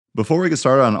Before we get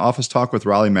started on Office Talk with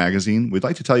Raleigh Magazine, we'd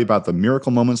like to tell you about the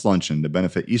Miracle Moments Luncheon to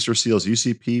benefit Easter Seals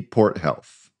UCP Port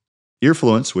Health.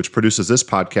 Earfluence, which produces this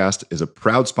podcast, is a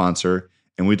proud sponsor,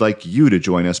 and we'd like you to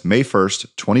join us May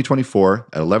 1st, 2024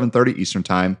 at 11:30 Eastern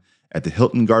Time at the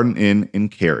Hilton Garden Inn in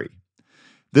Cary.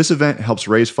 This event helps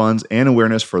raise funds and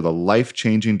awareness for the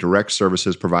life-changing direct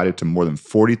services provided to more than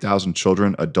 40,000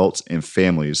 children, adults, and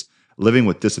families living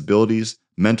with disabilities,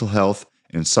 mental health,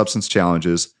 and substance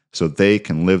challenges so they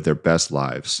can live their best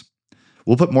lives.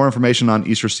 We'll put more information on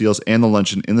Easter Seals and the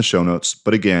luncheon in the show notes,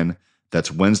 but again, that's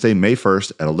Wednesday, May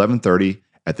 1st at 11:30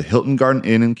 at the Hilton Garden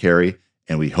Inn in Cary,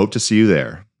 and we hope to see you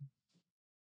there.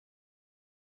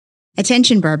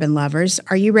 Attention bourbon lovers,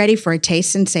 are you ready for a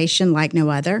taste sensation like no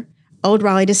other? Old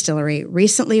Raleigh Distillery,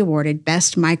 recently awarded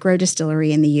Best Micro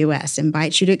Distillery in the U.S.,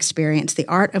 invites you to experience the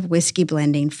art of whiskey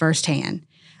blending firsthand.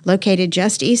 Located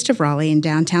just east of Raleigh in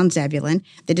downtown Zebulon,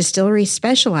 the distillery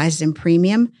specializes in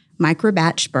premium,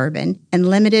 micro-batch bourbon, and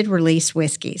limited-release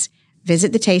whiskeys.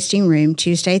 Visit the tasting room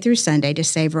Tuesday through Sunday to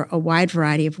savor a wide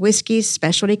variety of whiskeys,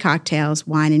 specialty cocktails,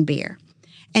 wine, and beer.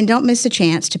 And don't miss a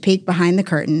chance to peek behind the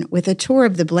curtain with a tour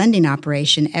of the blending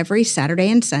operation every Saturday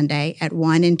and Sunday at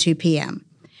 1 and 2 p.m.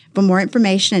 For more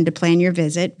information and to plan your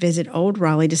visit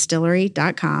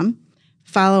oldraleighDistillery.com.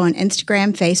 Follow on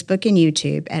Instagram, Facebook, and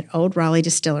YouTube at Old Raleigh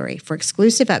Distillery for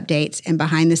exclusive updates and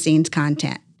behind-the-scenes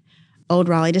content. Old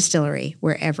Raleigh Distillery,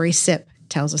 where every sip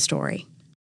tells a story.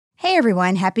 Hey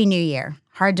everyone, Happy New Year.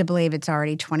 Hard to believe it's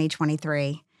already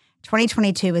 2023.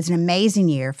 2022 was an amazing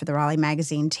year for the Raleigh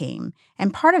Magazine team,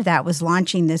 and part of that was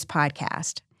launching this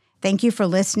podcast. Thank you for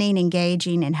listening,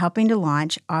 engaging, and helping to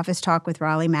launch Office Talk with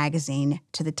Raleigh Magazine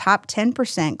to the top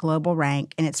 10% global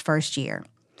rank in its first year.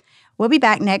 We'll be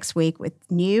back next week with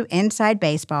new inside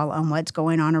baseball on what's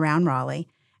going on around Raleigh.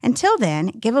 Until then,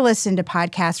 give a listen to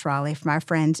Podcast Raleigh from our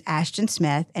friends Ashton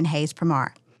Smith and Hayes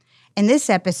Pramar. In this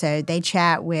episode, they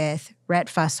chat with Rhett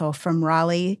Fussell from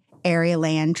Raleigh Area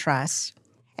Land Trust.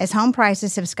 As home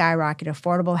prices have skyrocketed,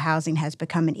 affordable housing has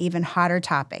become an even hotter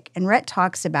topic, and Rhett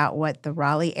talks about what the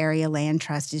Raleigh Area Land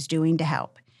Trust is doing to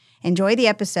help. Enjoy the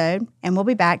episode, and we'll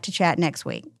be back to chat next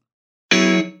week.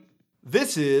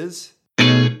 This is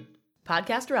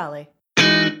Podcast Raleigh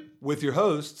with your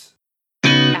hosts,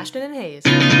 Ashton and Hayes.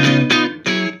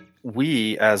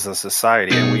 We as a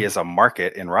society and we as a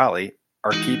market in Raleigh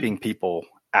are keeping people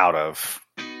out of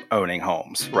owning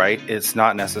homes, right? It's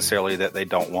not necessarily that they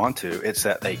don't want to, it's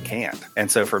that they can't. And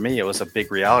so for me, it was a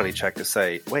big reality check to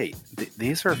say, wait,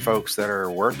 these are folks that are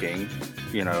working,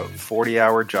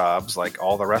 40-hour jobs like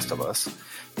all the rest of us,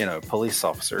 police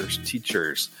officers,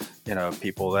 teachers,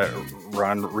 people that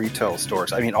run retail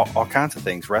stores. I mean, all kinds of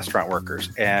things, restaurant workers,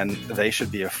 and they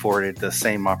should be afforded the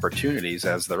same opportunities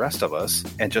as the rest of us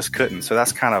and just couldn't. So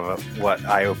that's kind of what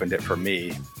eye-opened it for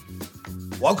me.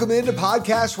 Welcome into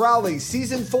Podcast Raleigh,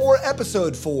 Season 4,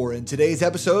 Episode 4. In today's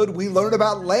episode, we learn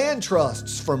about land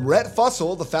trusts from Rhett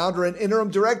Fussell, the founder and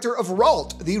interim director of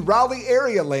RALT, the Raleigh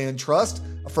Area Land Trust,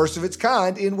 a first of its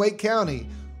kind in Wake County.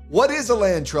 What is a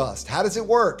land trust? How does it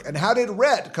work? And how did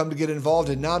Rhett come to get involved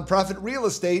in nonprofit real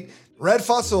estate? Rhett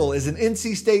Fussell is an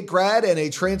NC State grad and a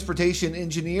transportation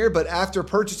engineer, but after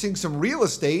purchasing some real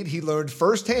estate, he learned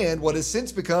firsthand what has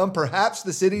since become perhaps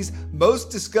the city's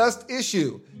most discussed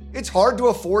issue. It's hard to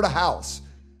afford a house.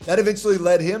 That eventually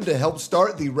led him to help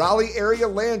start the Raleigh Area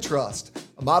Land Trust,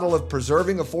 a model of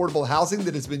preserving affordable housing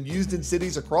that has been used in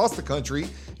cities across the country,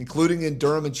 including in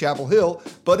Durham and Chapel Hill,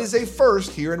 but is a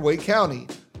first here in Wake County.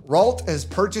 RALT has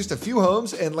purchased a few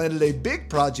homes and landed a big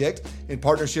project in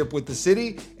partnership with the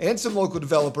city and some local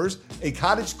developers, a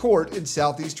cottage court in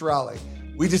Southeast Raleigh.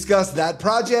 We discussed that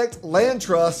project, land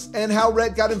trusts, and how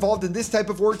Rhett got involved in this type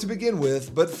of work to begin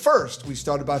with. But first, we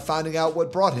started by finding out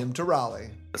what brought him to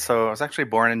Raleigh. So I was actually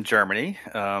born in Germany,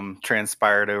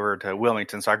 transpired over to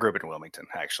Wilmington. So I grew up in Wilmington,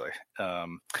 actually.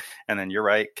 And then you're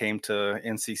right, came to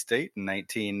NC State in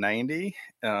 1990.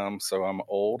 So I'm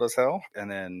old as hell.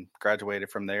 And then graduated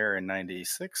from there in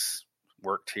 96.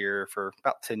 Worked here for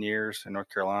about 10 years in North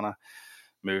Carolina.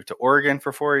 Moved to Oregon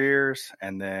for 4 years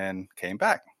and then came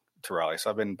back to Raleigh. So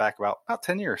I've been back about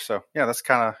 10 years. So yeah, that's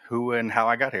kind of who and how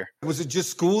I got here. Was it just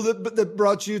school that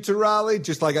brought you to Raleigh?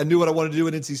 Just like I knew what I wanted to do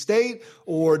at NC State?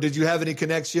 Or did you have any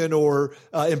connection or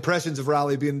impressions of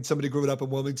Raleigh being somebody growing up in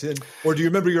Wilmington? Or do you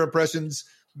remember your impressions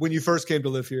when you first came to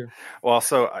live here? Well,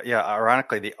 so yeah,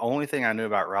 ironically, the only thing I knew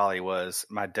about Raleigh was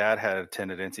my dad had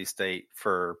attended NC State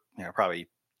for, probably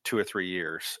 2 or 3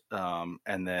 years,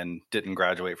 and then didn't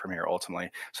graduate from here ultimately.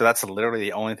 So that's literally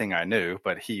the only thing I knew,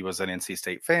 but he was an NC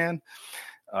State fan.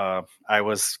 I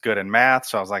was good in math,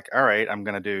 so I was like, all right, I'm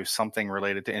going to do something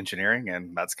related to engineering.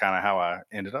 And that's kind of how I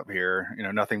ended up here.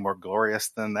 Nothing more glorious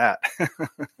than that.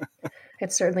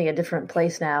 It's certainly a different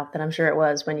place now than I'm sure it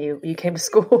was when you came to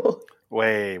school.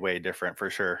 Way, way different for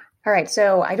sure. All right,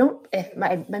 so if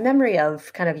my memory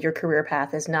of kind of your career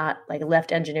path is not like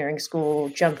left engineering school,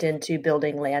 jumped into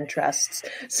building land trusts.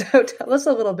 So tell us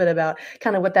a little bit about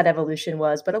kind of what that evolution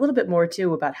was, but a little bit more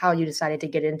too about how you decided to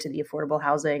get into the affordable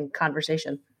housing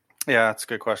conversation. Yeah, that's a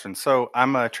good question. So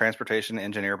I'm a transportation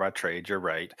engineer by trade. You're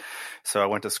right. So I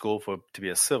went to school to be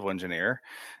a civil engineer,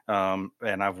 and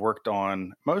I've worked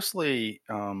on mostly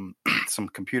some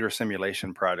computer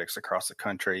simulation projects across the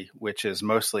country, which is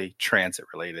mostly transit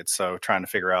related. So trying to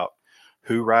figure out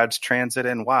who rides transit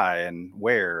and why and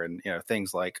where, and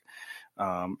things like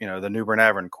the New Bern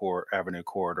Avenue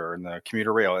corridor and the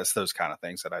commuter rail. It's those kind of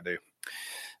things that I do.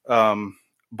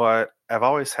 But I've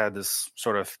always had this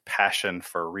sort of passion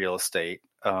for real estate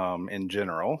in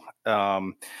general.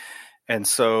 And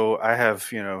so I have,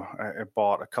 I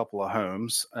bought a couple of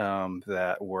homes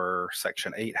that were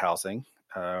Section 8 housing,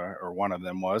 or one of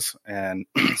them was, and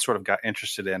sort of got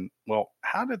interested in, well,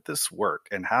 how did this work?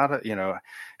 And how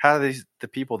do the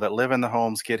people that live in the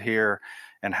homes get here?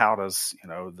 And how does,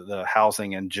 the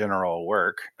housing in general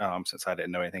work, since I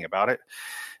didn't know anything about it.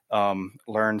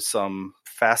 Learned some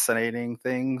fascinating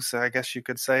things, I guess you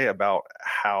could say, about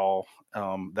how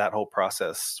that whole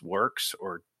process works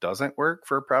or doesn't work,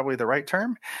 for probably the right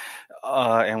term,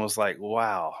 and was like,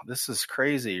 wow, this is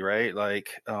crazy, right?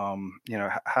 Like,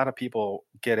 how do people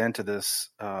get into this,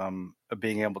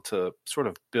 being able to sort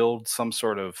of build some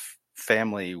sort of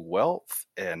family wealth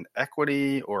and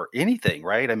equity or anything,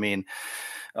 right? I mean,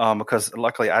 because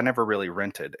luckily I never really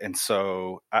rented. And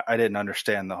so I didn't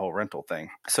understand the whole rental thing.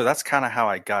 So that's kind of how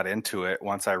I got into it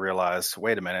once I realized,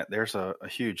 wait a minute, there's a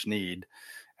huge need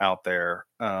out there.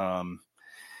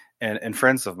 And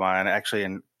friends of mine actually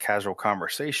in casual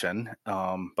conversation,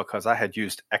 because I had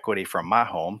used equity from my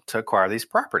home to acquire these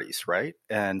properties, right?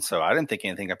 And so I didn't think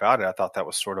anything about it. I thought that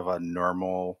was sort of a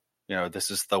normal,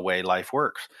 this is the way life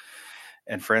works.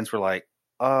 And friends were like,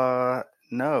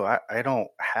 no, I don't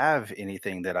have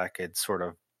anything that I could sort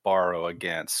of borrow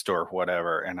against or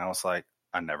whatever. And I was like,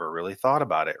 I never really thought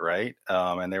about it, right?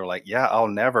 And they were like, yeah, I'll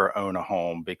never own a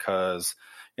home because,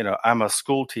 I'm a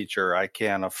school teacher. I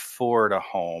can't afford a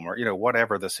home, or,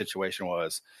 whatever the situation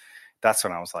was. That's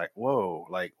when I was like, whoa,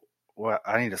 like, well,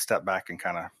 I need to step back and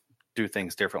kind of do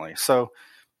things differently. So,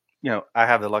 I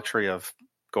have the luxury of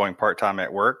going part-time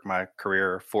at work. My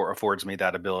career affords me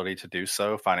that ability to do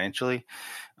so financially.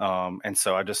 And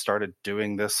so I just started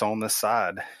doing this on the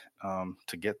side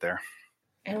to get there.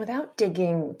 And without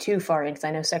digging too far in, because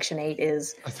I know Section 8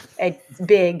 is a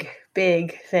big,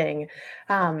 big thing.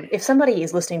 If somebody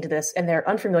is listening to this and they're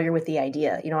unfamiliar with the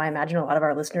idea, I imagine a lot of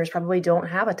our listeners probably don't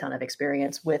have a ton of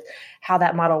experience with how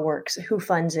that model works, who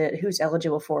funds it, who's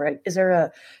eligible for it. Is there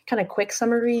a kind of quick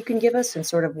summary you can give us and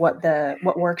sort of what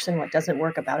works and what doesn't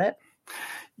work about it?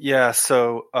 Yeah,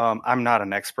 so I'm not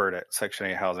an expert at Section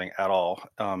 8 housing at all.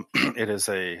 It is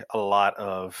a lot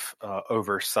of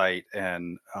oversight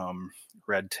and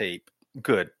red tape,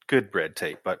 good red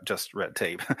tape, but just red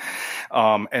tape.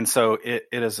 And so it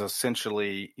is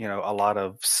essentially, a lot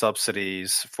of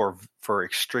subsidies for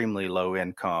extremely low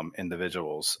income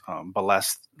individuals, but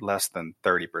less than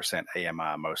 30%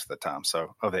 AMI most of the time.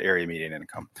 So of the area median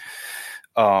income.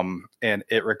 And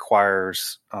it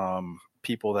requires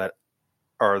people that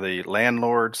are the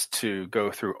landlords to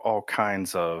go through all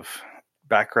kinds of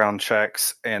background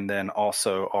checks and then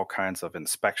also all kinds of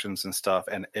inspections and stuff.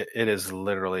 And it is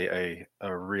literally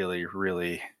a really,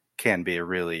 really can be a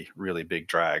really, really big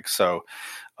drag. So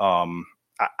I'm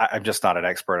just not an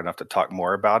expert enough to talk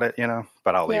more about it,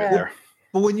 but I'll leave it there.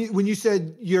 But when you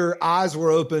said your eyes were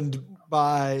opened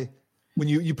by when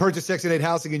you purchased Section 8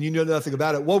 housing and you knew nothing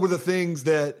about it, what were the things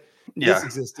that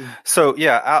existing? So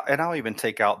I'll even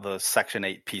take out the Section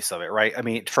 8 piece of it, right? I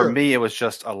mean, for me, it was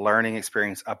just a learning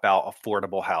experience about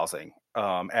affordable housing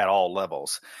at all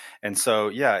levels. And so,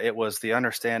 it was the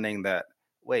understanding that,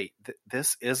 wait,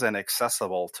 this isn't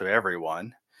accessible to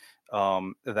everyone,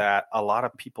 that a lot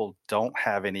of people don't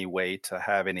have any way to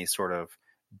have any sort of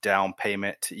down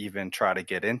payment to even try to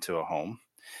get into a home.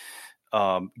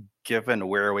 Given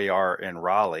where we are in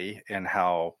Raleigh and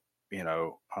how,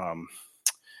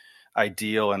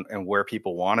 ideal and where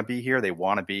people want to be here, they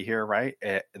want to be here, right?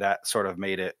 That sort of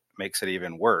makes it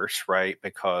even worse, right?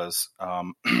 Because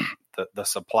the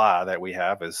supply that we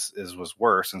have was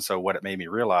worse. And so what it made me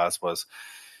realize was,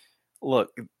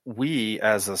 look, we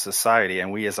as a society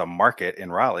and we as a market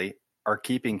in Raleigh are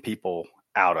keeping people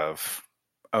out of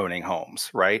owning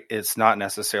homes, right? It's not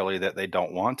necessarily that they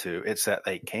don't want to, it's that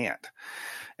they can't.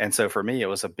 And so for me, it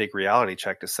was a big reality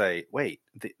check to say, wait,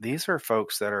 these are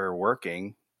folks that are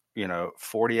working,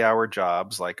 40-hour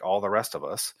jobs like all the rest of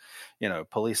us,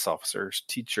 police officers,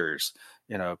 teachers,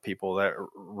 people that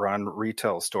run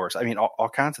retail stores. I mean, all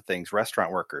kinds of things,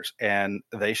 restaurant workers, and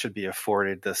they should be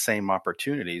afforded the same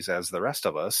opportunities as the rest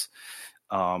of us,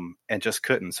 and just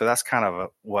couldn't. So that's kind of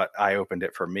what eye-opened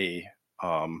it for me.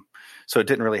 So it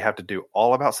didn't really have to do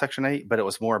all about Section 8, but it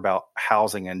was more about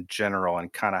housing in general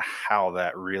and kind of how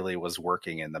that really was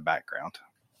working in the background.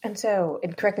 And so,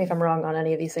 and correct me if I'm wrong on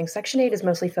any of these things, Section 8 is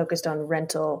mostly focused on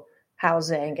rental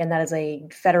housing, and that is a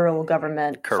federal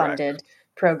government funded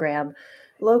program.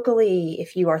 Locally,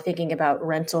 if you are thinking about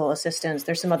rental assistance,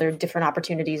 there's some other different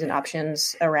opportunities and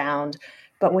options around.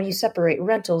 But when you separate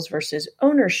rentals versus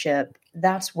ownership,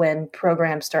 that's when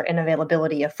programs start and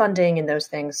availability of funding and those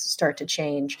things start to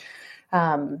change.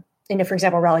 For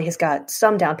example, Raleigh has got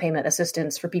some down payment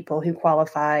assistance for people who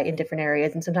qualify in different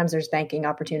areas. And sometimes there's banking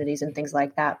opportunities and things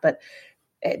like that. But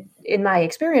in my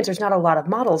experience, there's not a lot of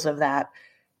models of that.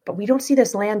 But we don't see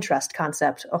this land trust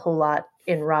concept a whole lot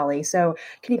in Raleigh. So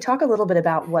can you talk a little bit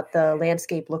about what the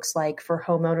landscape looks like for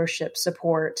home ownership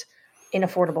support in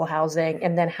affordable housing,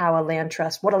 and then what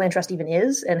a land trust even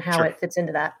is and how it fits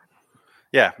into that?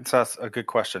 Yeah, so that's a good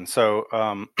question.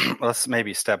 So let's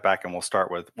maybe step back and we'll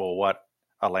start with, what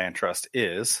a land trust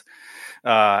is.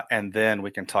 And then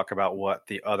we can talk about what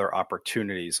the other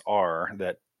opportunities are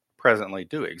that presently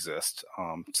do exist.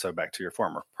 So back to your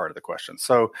former part of the question.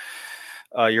 So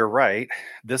you're right.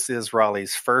 This is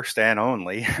Raleigh's first and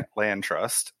only land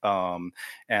trust. And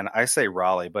I say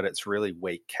Raleigh, but it's really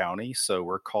Wake County. So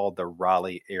we're called the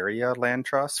Raleigh Area Land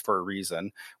Trust for a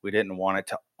reason. We didn't want it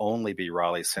to only be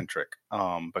Raleigh centric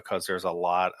because there's a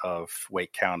lot of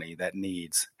Wake County that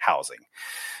needs housing.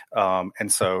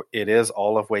 And so it is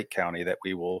all of Wake County that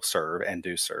we will serve and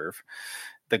do serve.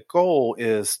 The goal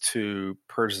is to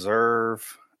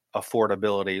preserve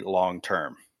affordability long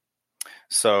term.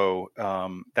 So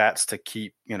that's to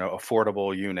keep,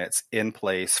 affordable units in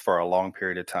place for a long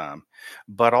period of time,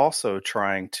 but also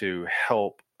trying to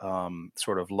help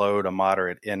sort of low to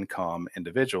moderate income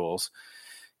individuals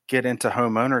get into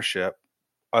home ownership,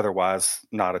 otherwise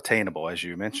not attainable, as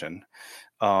you mentioned.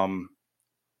 And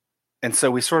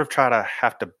so we sort of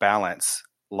have to balance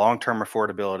long-term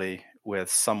affordability with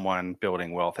someone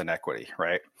building wealth and equity,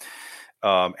 right?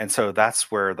 And so that's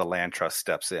where the land trust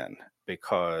steps in,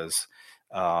 because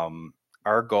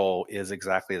our goal is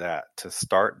exactly that, to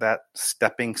start that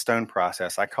stepping stone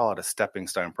process. I call it a stepping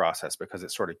stone process because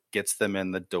it sort of gets them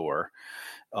in the door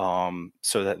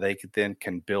so that they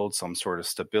can build some sort of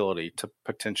stability to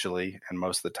potentially, and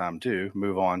most of the time do,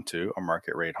 move on to a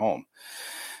market rate home.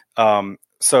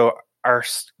 So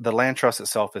the land trust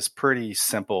itself is pretty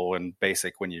simple and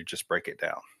basic when you just break it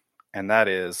down. And that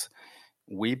is,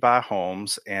 we buy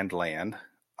homes and land,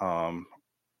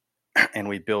 and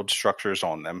we build structures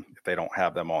on them if they don't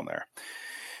have them on there.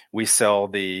 We sell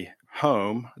the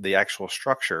home, the actual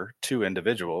structure, to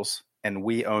individuals, and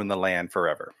we own the land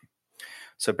forever.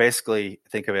 So basically,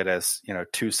 think of it as,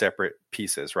 two separate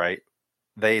pieces, right?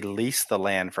 They lease the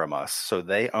land from us, so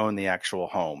they own the actual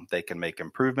home. They can make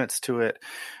improvements to it.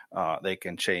 They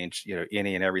can change,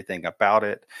 any and everything about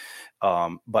it,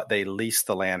 but they lease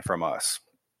the land from us.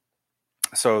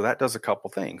 So that does a couple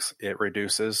things. It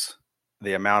reduces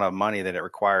the amount of money that it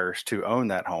requires to own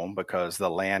that home, because the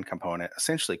land component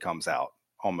essentially comes out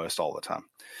almost all the time.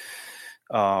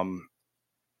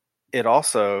 It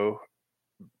also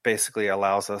basically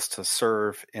allows us to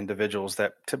serve individuals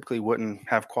that typically wouldn't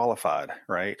have qualified,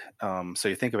 right? So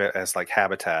you think of it as like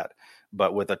habitat,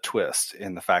 but with a twist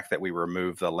in the fact that we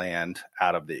remove the land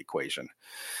out of the equation.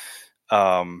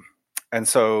 And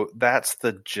so that's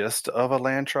the gist of a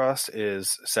land trust,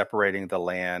 is separating the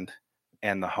land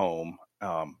and the home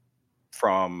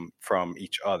from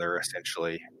each other,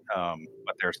 essentially.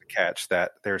 But there's a catch,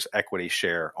 that there's equity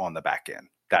share on the back end.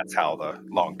 That's how the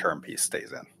long-term piece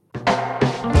stays in.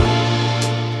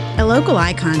 A local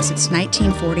icon since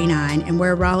 1949, and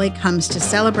where Raleigh comes to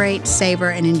celebrate, savor,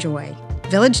 and enjoy.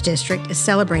 Village District is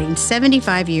celebrating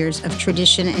 75 years of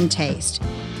tradition and taste.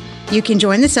 You can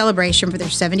join the celebration for their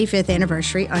 75th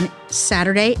anniversary on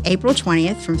Saturday, April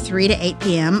 20th from 3 to 8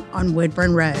 p.m. on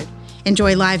Woodburn Road.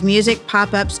 Enjoy live music,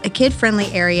 pop-ups, a kid-friendly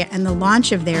area, and the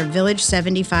launch of their Village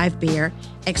 75 beer,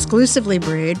 exclusively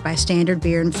brewed by Standard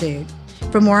Beer and Food.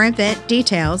 For more event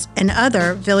details and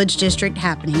other Village District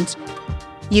happenings,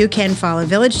 you can follow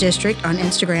Village District on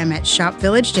Instagram at Shop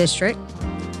Village District,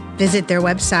 visit their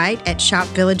website at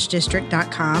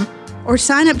shopvillagedistrict.com, or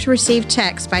sign up to receive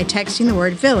texts by texting the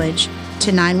word village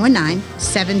to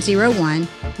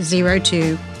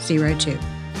 919-701-0202.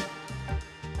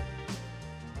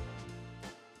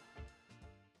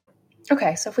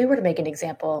 Okay, so if we were to make an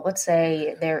example, let's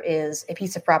say there is a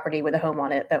piece of property with a home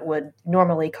on it that would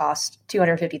normally cost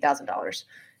 $250,000.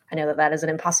 I know that that is an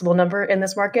impossible number in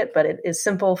this market, but it is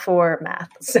simple for math.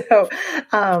 So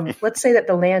let's say that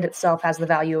the land itself has the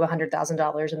value of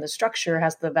 $100,000 and the structure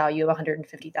has the value of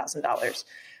 $150,000.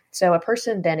 So a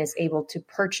person then is able to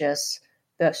purchase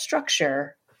the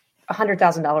structure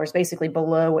 $100,000 basically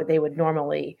below what they would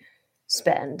normally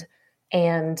spend.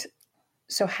 And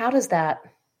so how does that,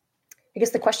 I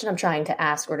guess the question I'm trying to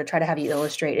ask or to try to have you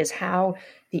illustrate is how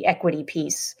the equity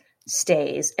piece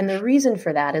stays. And the reason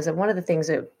for that is that one of the things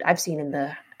that I've seen in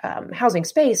the housing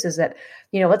space is that,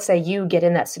 let's say you get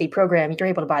in that city program, you're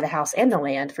able to buy the house and the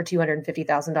land for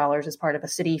 $250,000 as part of a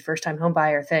city first-time home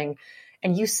buyer thing,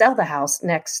 and you sell the house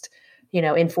next,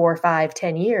 in 4, 5,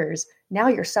 10 years. Now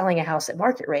you're selling a house at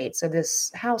market rate. So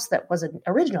this house that was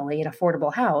originally an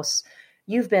affordable house,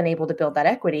 you've been able to build that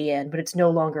equity in, but it's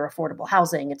no longer affordable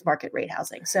housing, it's market rate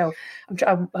housing. So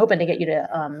I'm hoping to get you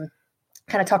to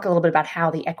kind of talk a little bit about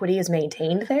how the equity is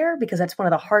maintained there, because that's one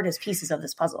of the hardest pieces of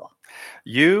this puzzle.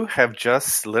 You have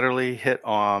just literally hit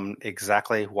on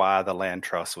exactly why the land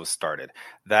trust was started.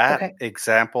 That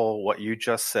example, what you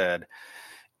just said,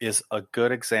 is a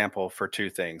good example for two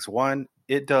things. One,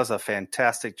 it does a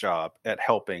fantastic job at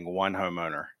helping one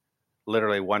homeowner,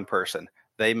 literally one person.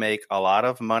 They make a lot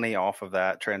of money off of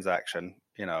that transaction,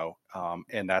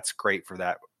 and that's great for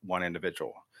that one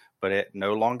individual. But it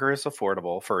no longer is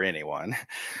affordable for anyone.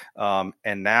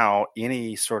 And now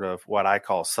any sort of what I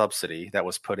call subsidy that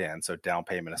was put in, so down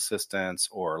payment assistance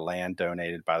or land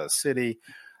donated by the city,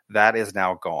 that is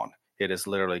now gone. It is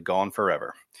literally gone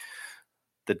forever.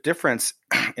 The difference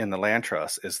in the land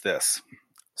trust is this.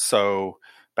 So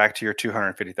back to your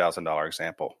 $250,000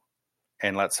 example,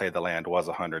 and let's say the land was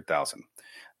 $100,000.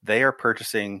 They are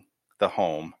purchasing the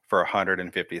home for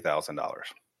 $150,000.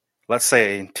 Let's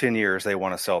say in 10 years, they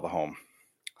want to sell the home.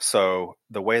 So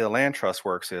the way the land trust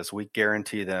works is we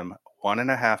guarantee them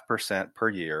 1.5% per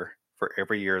year for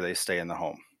every year they stay in the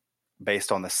home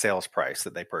based on the sales price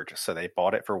that they purchased. So they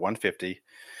bought it for $150,000.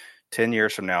 10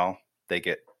 years from now, they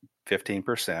get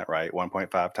 15%, right?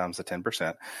 1.5 times the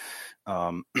 10%.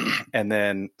 And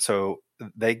then, so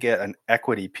they get an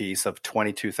equity piece of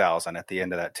 $22,000 at the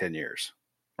end of that 10 years,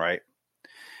 right?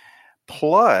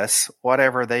 Plus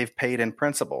whatever they've paid in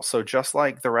principal. So just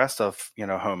like the rest of,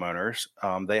 homeowners,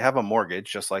 they have a mortgage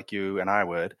just like you and I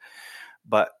would,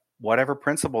 but whatever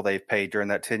principal they've paid during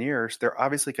that 10 years, they're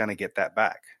obviously going to get that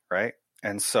back, right?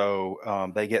 And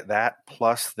so they get that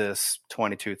plus this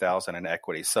 $22,000 in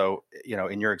equity. So,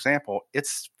 in your example,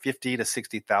 it's $50,000 to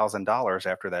 $60,000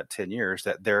 after that 10 years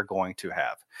that they're going to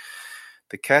have.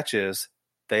 The catch is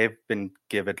they've been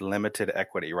given limited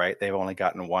equity, right? They've only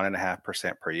gotten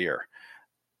 1.5% per year.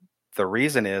 The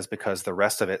reason is because the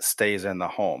rest of it stays in the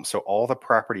home. So all the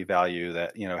property value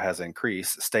that, has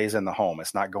increased stays in the home.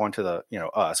 It's not going to the,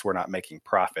 us. We're not making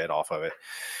profit off of it.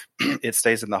 It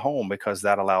stays in the home because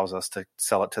that allows us to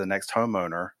sell it to the next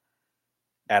homeowner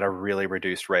at a really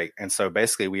reduced rate. And so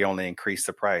basically we only increase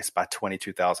the price by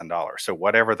 $22,000. So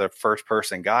whatever the first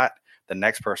person got, the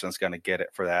next person is going to get it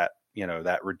for that,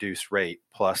 that reduced rate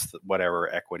plus whatever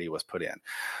equity was put in.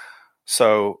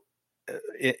 So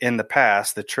in the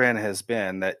past, the trend has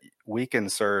been that we can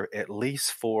serve at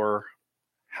least 4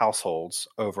 households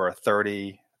over a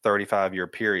 35-year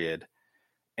period,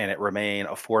 and it remain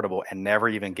affordable and never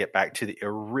even get back to the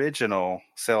original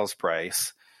sales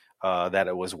price that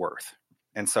it was worth.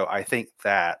 And so I think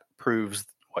that proves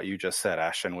what you just said,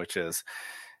 Ashton, which is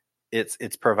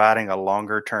it's providing a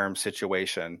longer term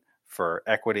situation for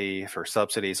equity, for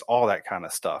subsidies, all that kind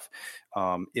of stuff.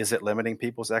 Is it limiting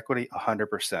people's equity?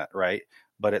 100%, right?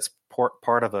 But it's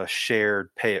part of a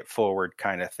shared pay it forward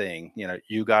kind of thing.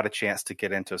 You got a chance to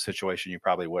get into a situation you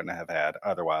probably wouldn't have had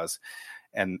otherwise.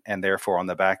 And therefore, on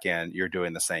the back end, you're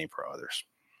doing the same for others.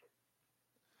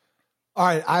 All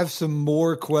right, I have some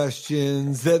more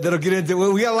questions that'll get into.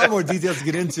 Well, we got a lot more details to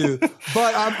get into,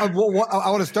 but I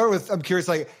want to start with. I'm curious,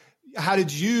 how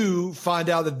did you find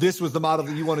out that this was the model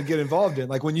that you want to get involved in?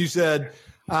 Like when you said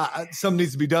something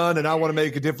needs to be done, and I want to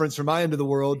make a difference for my end of the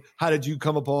world. How did you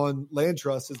come upon land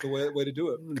trust as the way to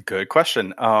do it? Good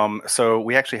question. So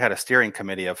we actually had a steering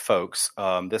committee of folks.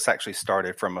 This actually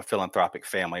started from a philanthropic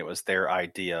family. It was their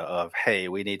idea of, hey,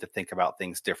 we need to think about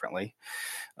things differently.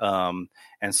 And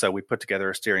so we put together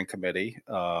a steering committee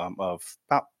of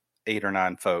about 8 or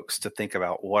 9 folks to think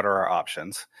about what are our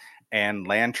options. And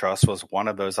land trust was one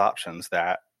of those options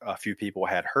that a few people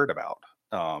had heard about.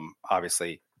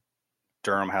 Obviously,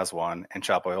 Durham has one and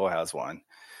Chapel Hill has one.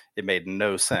 It made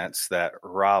no sense that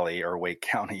Raleigh or Wake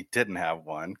County didn't have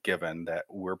one, given that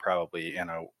we're probably in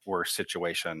a worse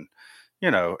situation,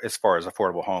 as far as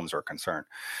affordable homes are concerned.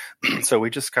 So we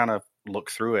just kind of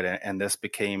looked through it, and this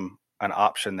became an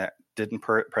option that didn't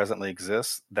presently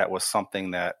exist. That was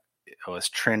something that was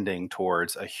trending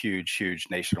towards a huge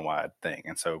nationwide thing.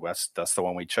 And so that's the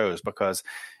one we chose because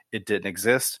it didn't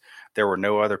exist. There were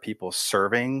no other people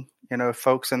serving,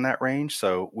 folks in that range.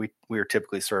 So we were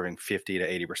typically serving 50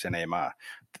 to 80% AMI.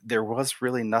 There was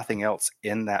really nothing else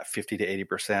in that 50 to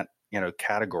 80%,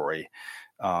 category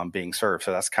being served.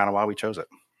 So that's kind of why we chose it.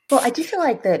 Well, I do feel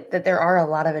like that there are a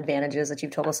lot of advantages that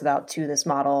you've told us about to this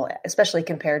model, especially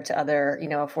compared to other,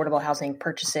 affordable housing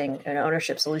purchasing and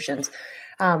ownership solutions.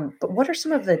 But what are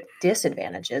some of the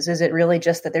disadvantages? Is it really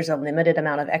just that there's a limited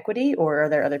amount of equity, or are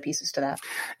there other pieces to that?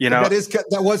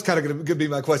 That was kind of going to be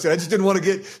my question. I just didn't want to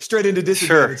get straight into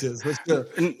disadvantages. Sure.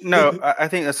 No, I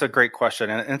think that's a great question,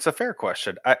 and it's a fair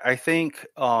question. I think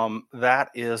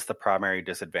that is the primary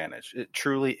disadvantage. It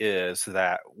truly is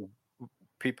that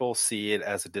people see it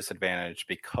as a disadvantage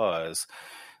because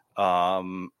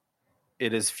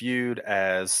it is viewed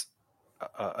as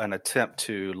an attempt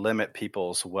to limit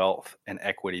people's wealth and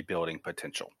equity building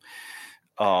potential.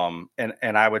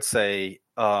 And I would say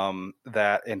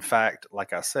that, in fact,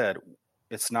 like I said,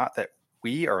 it's not that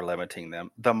we are limiting them.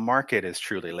 The market is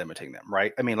truly limiting them,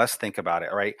 right? I mean, let's think about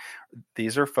it, right?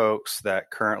 These are folks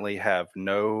that currently have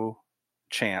no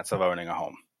chance of owning a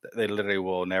home. They literally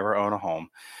will never own a home.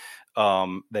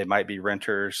 They might be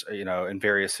renters, in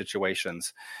various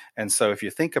situations. And so if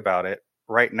you think about it,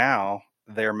 right now,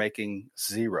 they're making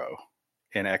zero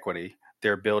in equity.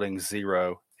 They're building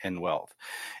zero in wealth.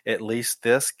 At least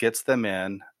this gets them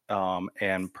in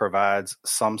and provides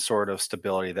some sort of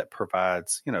stability that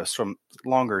provides, some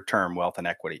longer term wealth and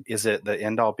equity. Is it the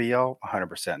end all be all?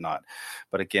 100% not.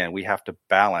 But again, we have to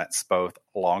balance both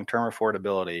long-term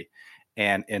affordability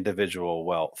and individual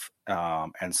wealth.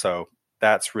 And so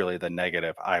that's really the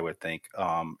negative, I would think,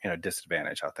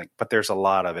 disadvantage, I think. But there's a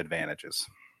lot of advantages.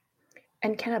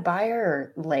 And can a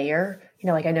buyer layer,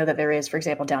 like I know that there is, for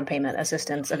example, down payment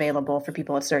assistance available for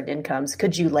people at certain incomes.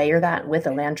 Could you layer that with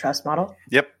a land trust model?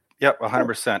 Yep,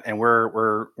 100%. And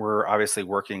we're obviously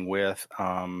working with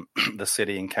the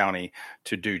city and county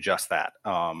to do just that.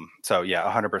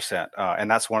 100%.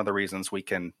 And that's one of the reasons we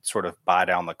can sort of buy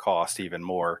down the cost even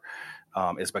more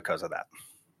is because of that.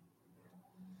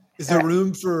 Is there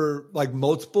room for like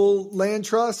multiple land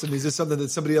trusts? I mean, is this something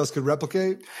that somebody else could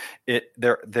replicate?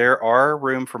 There are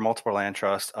room for multiple land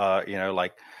trusts.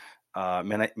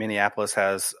 Minneapolis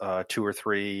has 2 or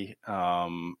 3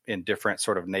 in different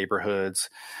sort of neighborhoods.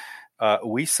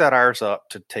 We set ours up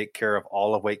to take care of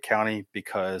all of Wake County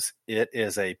because it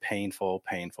is a painful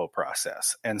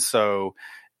process. And so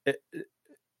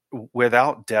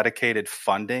without dedicated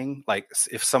funding, like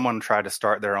if someone tried to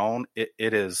start their own, it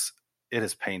is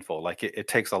painful. Like it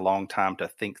takes a long time to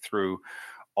think through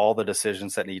all the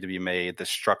decisions that need to be made, the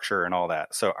structure and all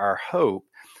that. So our hope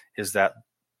is that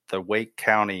the Wake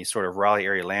County sort of Raleigh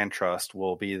area land trust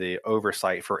will be the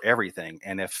oversight for everything.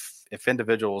 And if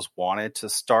individuals wanted to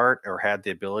start or had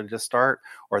the ability to start,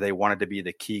 or they wanted to be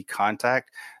the key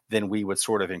contact, then we would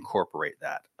sort of incorporate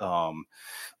that.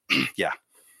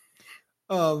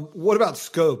 What about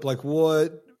scope? Like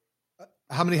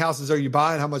how many houses are you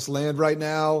buying? How much land right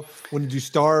now? When did you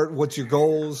start? What's your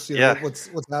goals? What's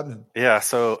happening? Yeah.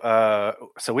 So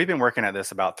we've been working at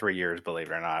this about 3 years, believe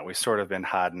it or not. We've sort of been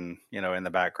hiding, in the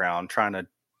background, trying to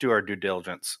do our due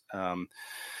diligence.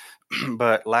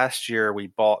 But last year we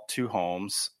bought 2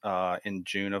 homes in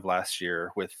June of last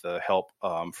year with the help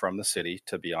from the city.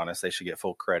 To be honest, they should get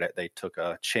full credit. They took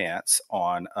a chance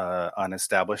on an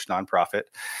established nonprofit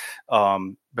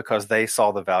because they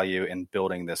saw the value in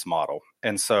building this model.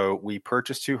 And so we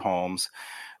purchased 2 homes.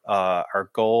 Our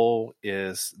goal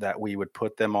is that we would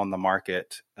put them on the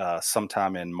market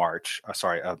sometime in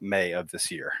May of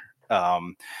this year.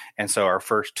 And so our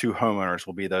first 2 homeowners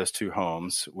will be those 2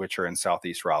 homes, which are in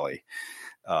Southeast Raleigh.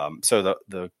 So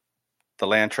the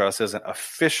land trust isn't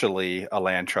officially a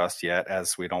land trust yet,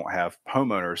 as we don't have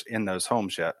homeowners in those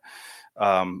homes yet.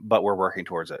 But we're working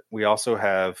towards it. We also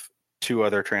have 2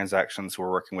 other transactions we're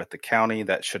working with the county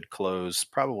that should close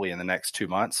probably in the next 2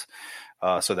 months.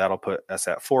 So that'll put us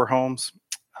at 4 homes.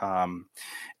 And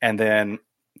then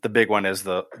the big one is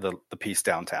the piece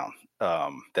downtown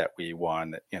that we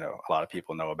won that, a lot of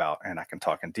people know about, and I can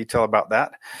talk in detail about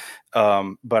that.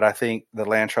 But I think the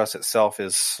land trust itself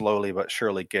is slowly but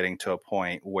surely getting to a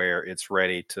point where it's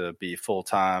ready to be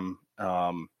full-time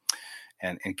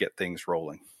and get things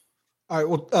rolling. All right,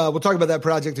 we'll talk about that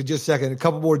project in just a second. A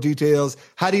couple more details.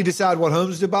 How do you decide what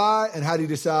homes to buy, and how do you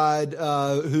decide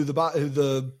who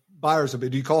the buyers will be?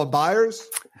 Do you call them buyers?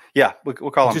 Yeah, we'll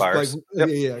call them buyers. Like,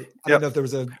 yeah. I don't know if there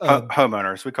was a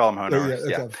homeowners. We call them homeowners.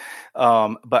 Yeah.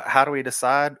 Okay. But how do we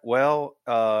decide? Well,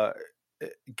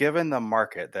 given the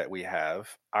market that we have,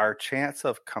 our chance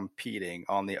of competing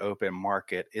on the open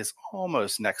market is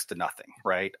almost next to nothing,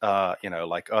 right?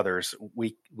 Like others,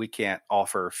 we can't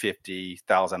offer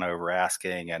 50,000 over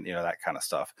asking and that kind of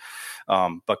stuff,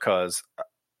 because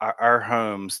our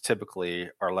homes typically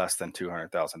are less than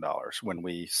 $200,000 when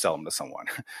we sell them to someone.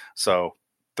 So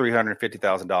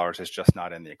 $350,000 is just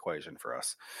not in the equation for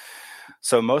us.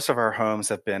 So most of our homes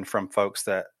have been from folks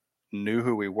that knew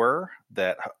who we were,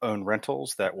 that own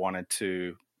rentals, that wanted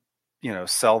to,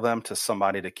 sell them to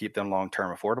somebody to keep them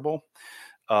long-term affordable.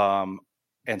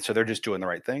 And so they're just doing the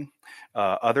right thing.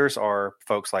 Others are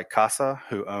folks like Casa,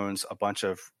 who owns a bunch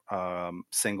of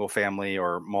single family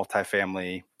or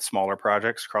multifamily smaller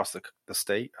projects across the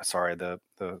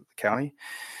county.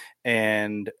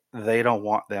 And they don't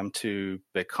want them to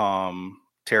become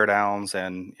teardowns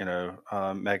and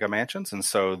mega mansions, and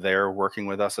so they're working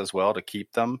with us as well to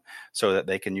keep them so that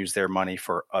they can use their money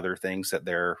for other things that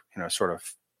they're sort of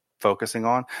focusing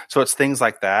on. So it's things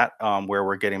like that where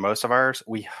we're getting most of ours.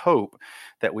 We hope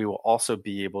that we will also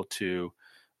be able to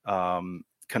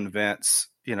convince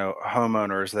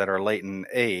homeowners that are late in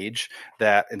age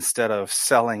that instead of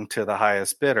selling to the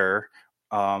highest bidder,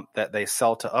 that they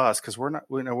sell to us, because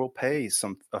we'll pay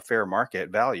a fair market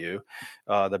value,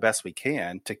 the best we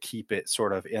can, to keep it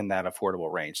sort of in that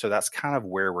affordable range. So that's kind of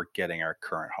where we're getting our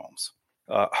current homes.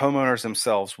 Homeowners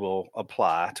themselves will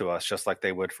apply to us just like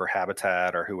they would for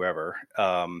Habitat or whoever.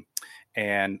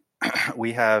 And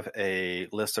we have a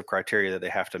list of criteria that they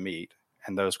have to meet.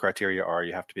 And those criteria are: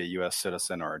 you have to be a U.S.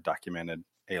 citizen or a documented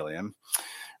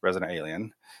resident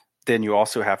alien. Then you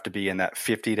also have to be in that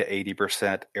 50 to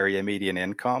 80% area median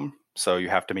income. So you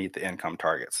have to meet the income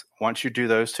targets. Once you do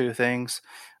those two things,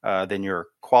 then you're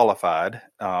qualified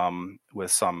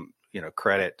with some,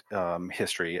 credit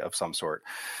history of some sort.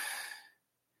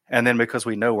 And then because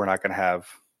we know we're not going to have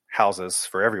houses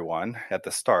for everyone at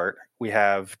the start, we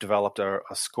have developed a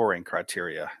scoring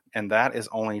criteria. And that is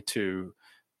only to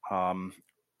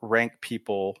rank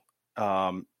people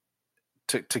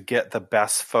to get the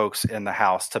best folks in the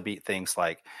house to beat things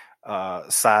like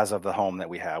size of the home that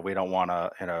we have. We don't want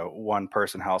a one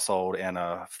person household in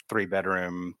a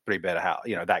 3-bedroom, 3-bed house,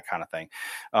 that kind of thing.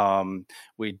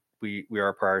 We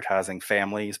are prioritizing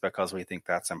families because we think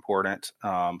that's important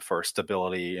for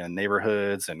stability in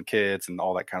neighborhoods and kids and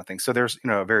all that kind of thing. So there's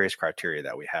various criteria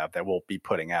that we have that we'll be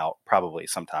putting out probably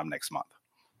sometime next month.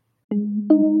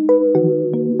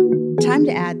 Time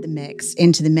to add the mix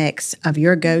into the mix of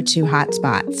your go-to hot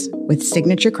spots with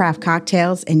signature craft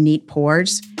cocktails and neat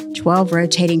pours, 12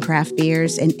 rotating craft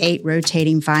beers, and 8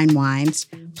 rotating fine wines,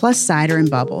 plus cider and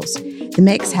bubbles. The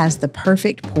mix has the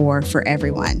perfect pour for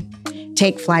everyone.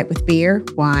 Take flight with beer,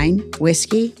 wine,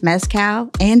 whiskey,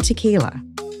 mezcal, and tequila.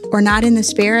 Or not in the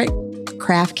spirit?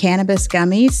 Craft cannabis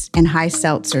gummies and high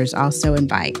seltzers also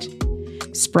invite.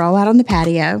 Sprawl out on the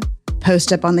patio,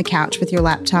 post up on the couch with your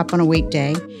laptop on a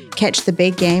weekday, catch the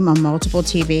big game on multiple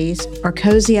TVs, or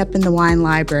cozy up in the wine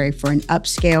library for an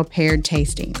upscale paired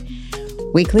tasting.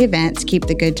 Weekly events keep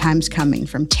the good times coming,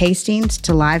 from tastings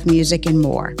to live music and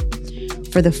more.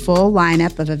 For the full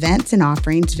lineup of events and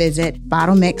offerings, visit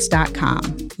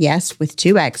bottlemix.com. Yes, with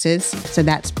 2 X's, so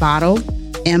that's bottle,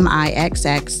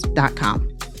 MIXX.com.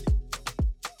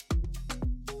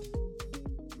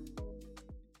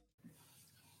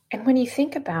 And when you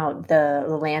think about the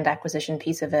land acquisition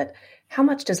piece of it, how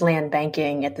much does land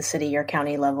banking at the city or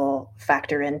county level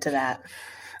factor into that?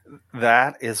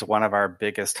 That is one of our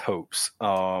biggest hopes.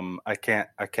 I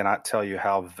cannot tell you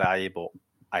how valuable.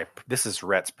 This is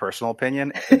Rhett's personal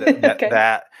opinion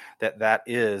that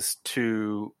is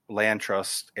to land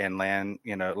trust and land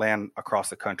across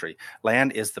the country.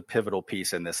 Land is the pivotal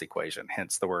piece in this equation,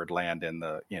 hence the word land in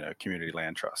the community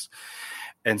land trust.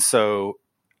 And so,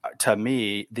 to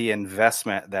me, the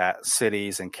investment that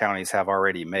cities and counties have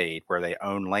already made where they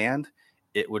own land,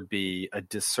 it would be a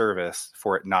disservice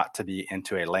for it not to be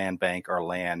into a land bank or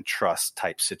land trust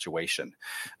type situation.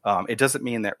 It doesn't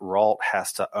mean that Raleigh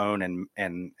has to own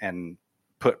and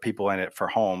put people in it for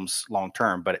homes long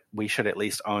term, but we should at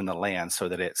least own the land so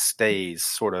that it stays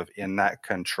sort of in that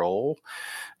control.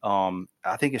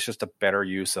 I think it's just a better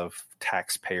use of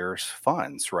taxpayers'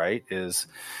 funds, right? Is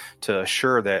to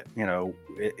assure that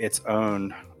it's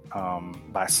owned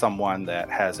by someone that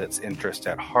has its interest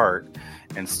at heart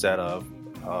instead of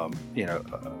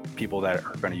people that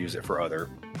are going to use it for other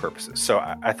purposes. So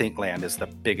I think land is the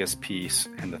biggest piece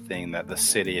and the thing that the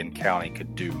city and county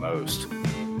could do most.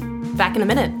 Back in a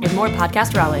minute with more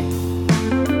Podcast Raleigh.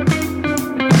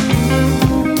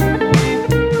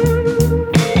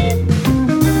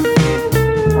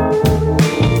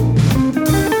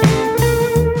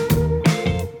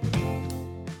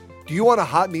 Do you want a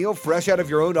hot meal fresh out of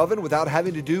your own oven without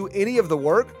having to do any of the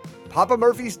work? Papa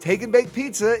Murphy's Take and Bake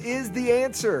Pizza is the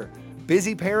answer.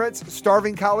 Busy parents,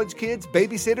 starving college kids,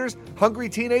 babysitters, hungry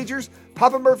teenagers,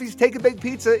 Papa Murphy's Take and Bake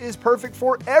Pizza is perfect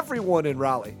for everyone in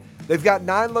Raleigh. They've got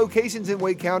 9 locations in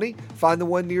Wake County. Find the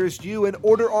one nearest you and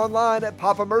order online at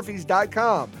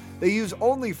papamurphys.com. They use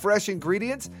only fresh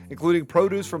ingredients, including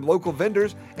produce from local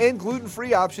vendors, and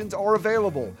gluten-free options are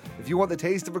available. If you want the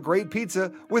taste of a great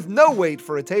pizza with no wait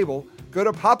for a table, go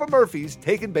to Papa Murphy's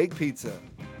Take and Bake Pizza.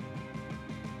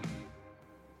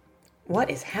 What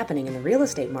is happening in the real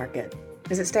estate market?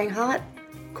 Is it staying hot?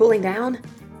 Cooling down?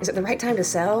 Is it the right time to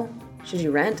sell? Should you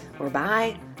rent or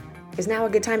buy? Is now a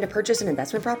good time to purchase an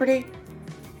investment property?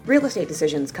 Real estate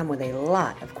decisions come with a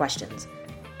lot of questions.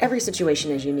 Every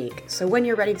situation is unique, so when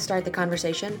you're ready to start the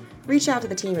conversation, reach out to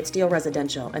the team at Steele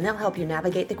Residential and they'll help you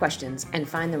navigate the questions and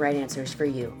find the right answers for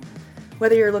you.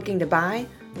 Whether you're looking to buy,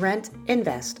 rent,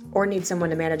 invest, or need someone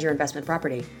to manage your investment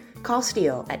property, call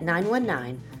Steele at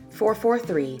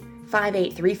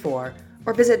 919-443-5834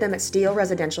 or visit them at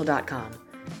steeleresidential.com.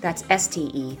 That's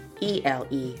STEELE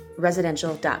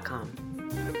residential.com.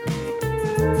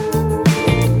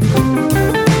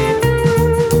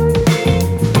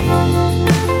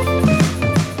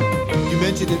 You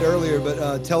mentioned it earlier,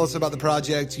 but tell us about the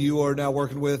project you are now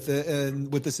working with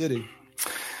and with the city.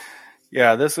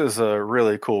 Yeah, this is a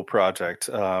really cool project.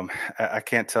 I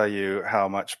can't tell you how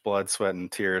much blood, sweat,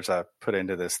 and tears I put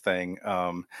into this thing.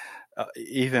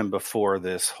 Even before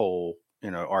this whole,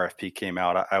 RFP came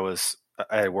out, I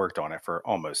had worked on it for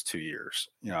almost 2 years.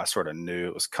 I sort of knew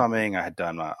it was coming. I had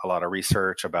done a lot of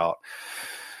research about,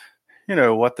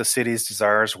 what the city's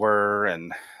desires were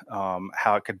and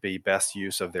how it could be best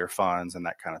use of their funds and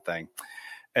that kind of thing.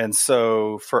 And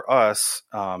so for us,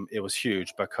 it was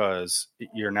huge because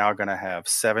you're now going to have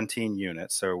 17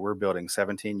 units. So we're building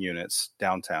 17 units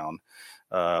downtown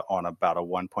on about a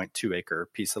 1.2 acre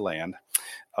piece of land.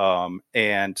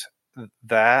 And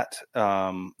that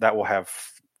will have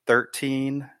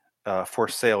 13 for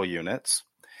sale units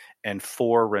and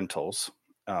 4 rentals.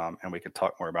 And we could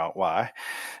talk more about why.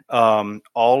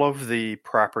 All of the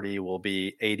property will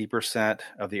be 80%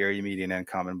 of the area median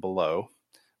income and below,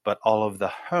 but all of the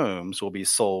homes will be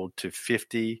sold to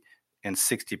 50 and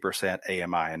 60%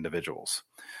 AMI individuals.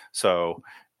 So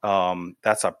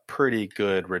that's a pretty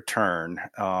good return.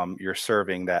 You're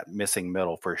serving that missing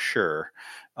middle for sure.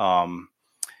 And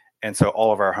so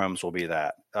all of our homes will be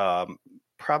that.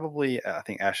 Probably, I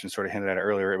think Ashton sort of hinted at it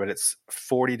earlier, but it's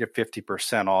 40 to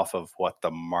 50% off of what the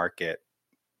market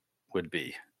would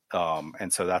be.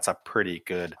 And so that's a pretty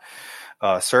good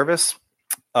service.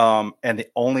 And the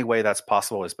only way that's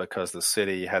possible is because the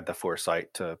city had the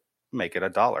foresight to make it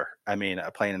 $1. I mean,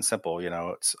 plain and simple,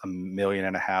 it's $1.5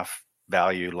 million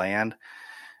value land.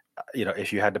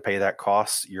 If you had to pay that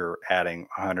cost, you're adding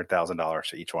 $100,000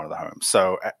 to each one of the homes.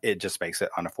 So it just makes it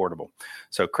unaffordable.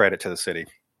 So credit to the city.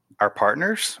 Our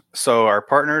partners. So our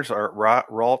partners are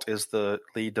Ralt is the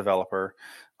lead developer.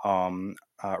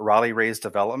 Raleigh Raised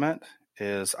Development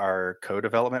is our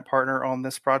co-development partner on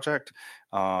this project.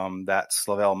 That's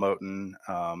Lavelle Moten,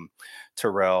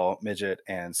 Terrell Midget,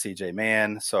 and CJ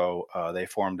Mann. So they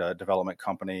formed a development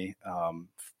company.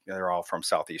 They're all from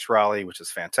Southeast Raleigh, which is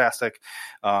fantastic.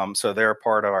 So they're a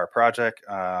part of our project,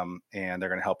 and they're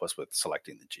going to help us with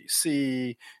selecting the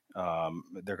GC.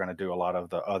 They're going to do a lot of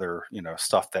the other,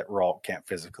 stuff that Ralt can't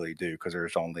physically do because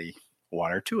there's only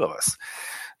 1 or 2 of us.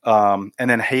 And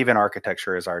then Haven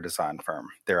Architecture is our design firm.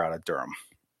 They're out of Durham.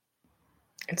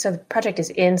 And so the project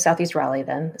is in Southeast Raleigh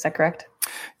then, is that correct?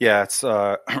 Yeah, it's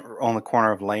on the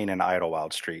corner of Lane and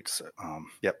Idlewild Streets.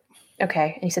 Yep.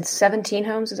 Okay. And you said 17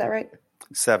 homes, is that right?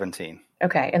 17.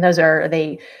 Okay. And those are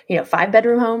they,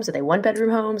 5-bedroom homes? Are they 1-bedroom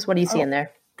homes? What do you see in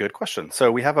there? Good question.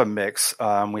 So we have a mix.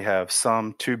 We have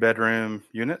some 2-bedroom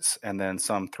units and then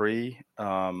some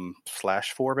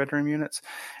 3/4-bedroom units,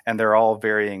 and they're all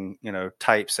varying,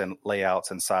 types and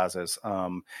layouts and sizes.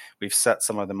 We've set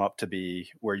some of them up to be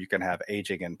where you can have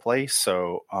aging in place.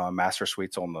 So master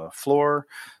suites on the floor,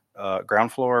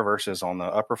 ground floor versus on the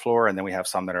upper floor. And then we have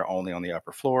some that are only on the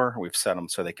upper floor. We've set them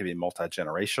so they can be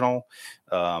multi-generational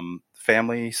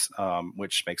families,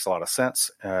 which makes a lot of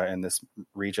sense in this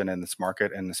region, in this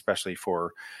market, and especially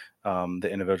for the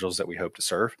individuals that we hope to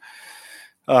serve.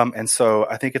 And so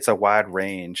I think it's a wide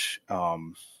range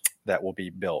that will be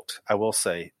built. I will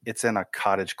say it's in a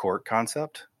cottage court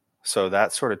concept. So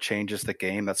that sort of changes the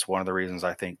game. That's one of the reasons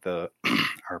I think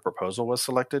our proposal was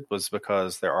selected, was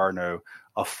because there are no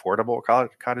affordable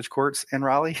cottage courts in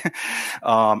Raleigh.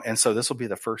 And so this will be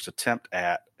the first attempt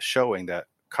at showing that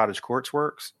cottage courts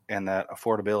works and that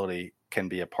affordability can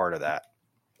be a part of that.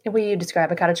 And will you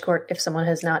describe a cottage court if someone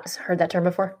has not heard that term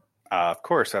before? Of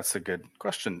course, that's a good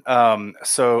question.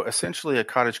 So essentially a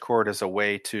cottage court is a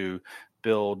way to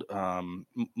build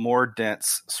more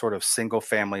dense sort of single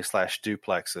family /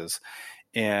 duplexes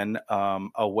in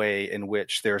a way in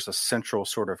which there's a central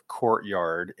sort of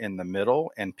courtyard in the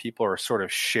middle and people are sort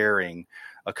of sharing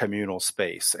a communal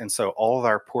space. And so all of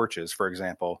our porches, for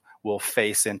example, will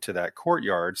face into that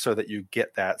courtyard so that you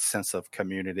get that sense of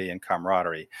community and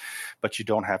camaraderie, but you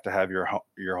don't have to have your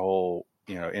whole,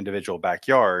 individual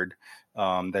backyard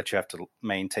that you have to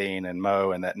maintain and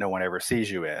mow and that no one ever sees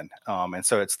you in. And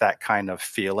so it's that kind of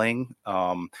feeling,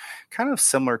 kind of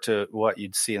similar to what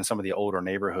you'd see in some of the older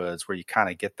neighborhoods where you kind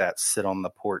of get that sit on the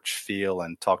porch feel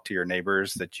and talk to your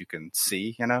neighbors that you can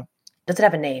see, Does it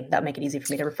have a name? That would make it easy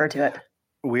for me to refer to it.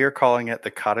 We are calling it the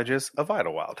Cottages of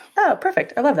Idlewild. Oh,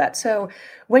 perfect. I love that. So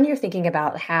when you're thinking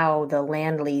about how the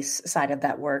land lease side of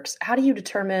that works, how do you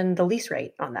determine the lease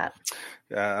rate on that?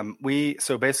 We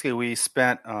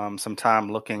spent some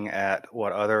time looking at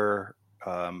what other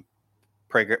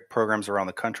programs around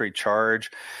the country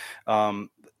charge.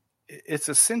 It's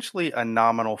essentially a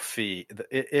nominal fee.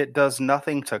 It does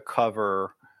nothing to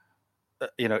cover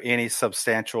any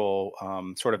substantial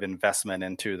sort of investment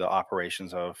into the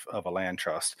operations of a land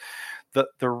trust.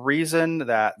 The reason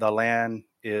that the land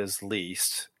is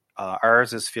leased,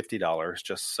 ours is $50,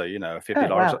 just so you know, $50,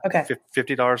 wow. Okay.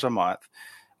 $50 a month.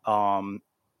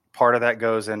 Part of that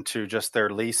goes into just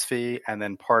their lease fee, and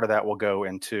then part of that will go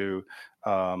into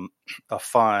a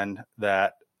fund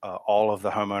that all of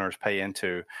the homeowners pay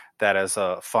into. That is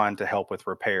a fund to help with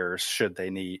repairs should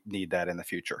they need that in the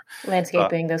future.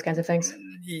 Landscaping, those kinds of things.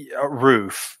 A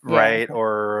roof, right,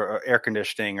 or air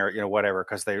conditioning, or whatever,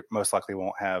 because they most likely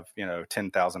won't have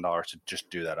 $10,000 to just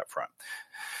do that up front.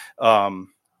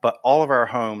 But all of our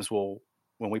homes will,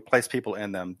 when we place people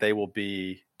in them, they will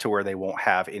be to where they won't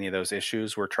have any of those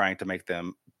issues. We're trying to make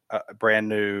them brand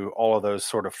new, all of those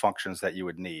sort of functions that you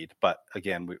would need. But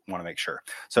again, we want to make sure.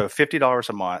 So $50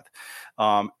 a month.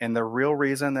 And the real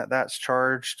reason that that's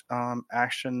charged,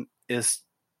 Action, is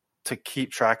to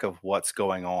keep track of what's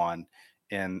going on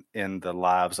in the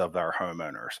lives of our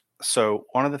homeowners. So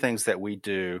one of the things that we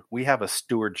do, we have a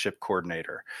stewardship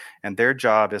coordinator, and their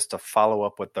job is to follow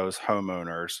up with those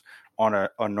homeowners on a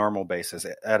normal basis,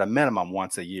 at a minimum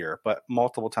once a year, but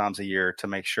multiple times a year, to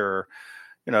make sure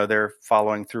they're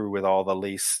following through with all the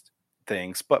lease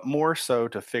things, but more so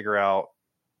to figure out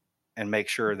and make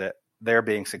sure that they're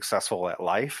being successful at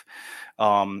life.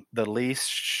 The lease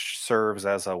serves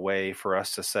as a way for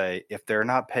us to say, if they're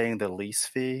not paying the lease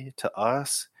fee to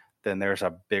us, then there's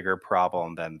a bigger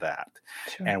problem than that.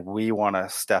 Sure. And we want to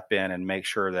step in and make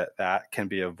sure that that can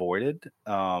be avoided,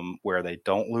 where they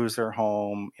don't lose their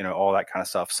home, all that kind of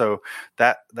stuff. So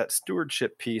that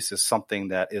stewardship piece is something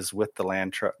that is with the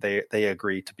land trust. They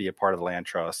agree to be a part of the land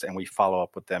trust, and we follow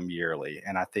up with them yearly.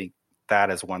 And I think that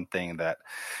is one thing that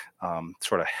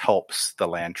sort of helps the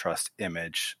land trust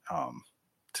image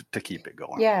to keep it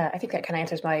going. Yeah, I think that kind of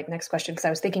answers my next question, because I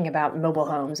was thinking about mobile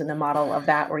homes and the model of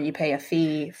that, where you pay a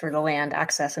fee for the land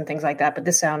access and things like that. But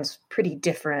this sounds pretty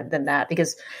different than that,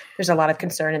 because there's a lot of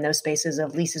concern in those spaces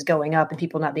of leases going up and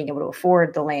people not being able to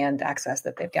afford the land access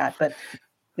that they've got. But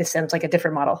this sounds like a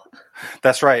different model.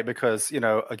 That's right, because,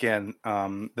 again,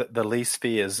 the lease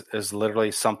fee is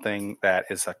literally something that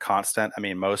is a constant. I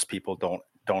mean, most people don't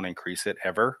increase it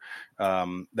ever.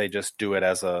 They just do it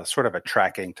as a sort of a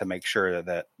tracking to make sure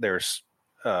that there's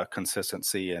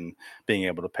consistency in being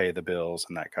able to pay the bills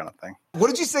and that kind of thing. What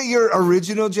did you say your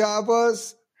original job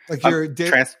was? Like your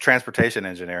transportation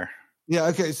engineer. Yeah.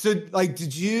 Okay. So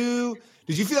did you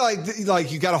feel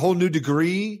like you got a whole new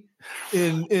degree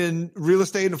in real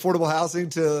estate and affordable housing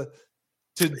to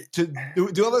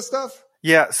do all this stuff?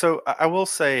 Yeah. So I will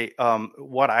say,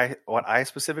 what I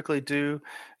specifically do,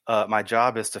 my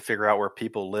job is to figure out where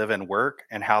people live and work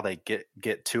and how they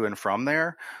get to and from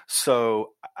there.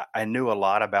 So I knew a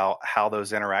lot about how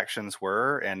those interactions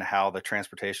were and how the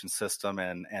transportation system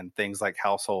and things like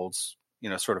households,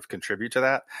 sort of contribute to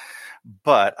that.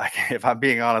 But if I'm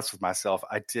being honest with myself,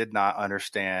 I did not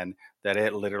understand that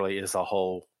it literally is a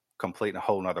whole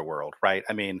nother world, right?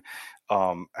 I mean,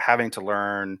 having to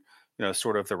learn,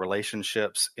 sort of the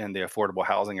relationships in the affordable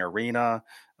housing arena,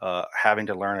 having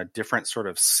to learn a different sort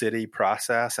of city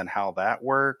process and how that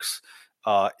works.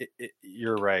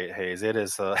 You're right, Hayes. It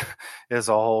is a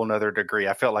whole nother degree.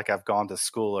 I felt like I've gone to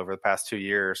school over the past 2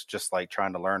 years, just like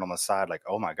trying to learn on the side, like,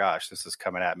 oh my gosh, this is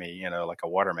coming at me, like a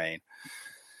water main.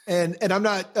 And I'm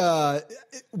not,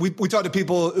 we talk to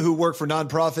people who work for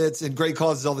nonprofits and great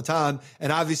causes all the time.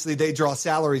 And obviously they draw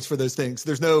salaries for those things.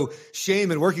 There's no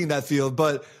shame in working that field,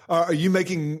 but are you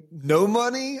making no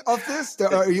money off this?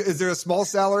 Is there a small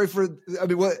salary for,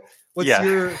 what's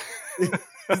your...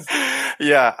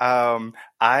 Yeah.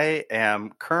 I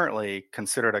am currently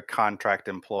considered a contract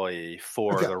employee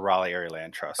for the Raleigh Area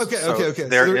Land Trust. Okay.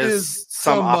 There is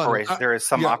some operation. There is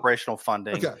some yeah. operational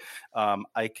funding. Okay.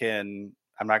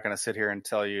 I'm not going to sit here and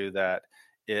tell you that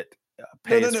it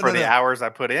pays for the hours I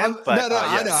put in. But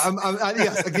yes. I know.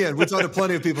 Yes. Again, we talk to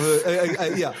plenty of people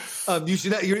who, you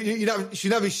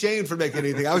should not be shamed for making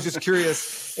anything. I was just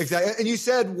curious. Exactly. And you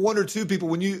said one or two people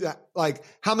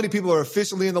how many people are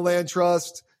officially in the land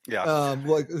trust? Yeah.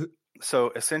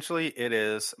 So essentially it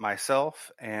is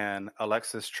myself and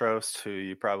Alexis Trost, who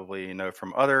you probably know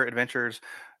from other adventures.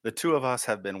 The two of us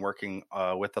have been working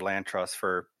with the land trust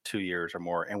for 2 years or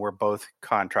more, and we're both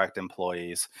contract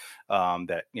employees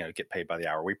that get paid by the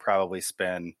hour. We probably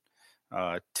spend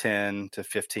 10 to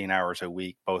 15 hours a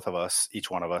week, both of us,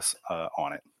 each one of us,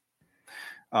 on it.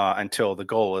 Until the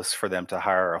goal is for them to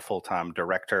hire a full-time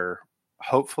director,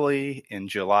 hopefully in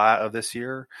July of this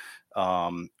year.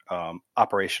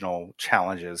 Operational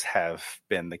challenges have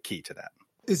been the key to that.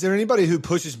 Is there anybody who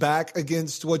pushes back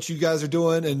against what you guys are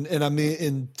doing? And I mean,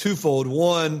 in twofold.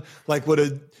 One, like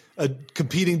would a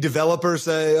competing developer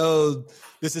say, oh,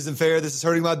 this isn't fair, this is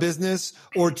hurting my business?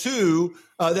 Or two,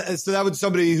 so that would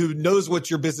somebody who knows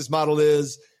what your business model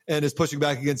is and is pushing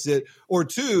back against it. Or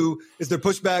two, is there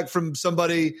pushback from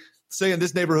somebody, say in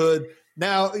this neighborhood?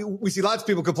 Now we see lots of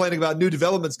people complaining about new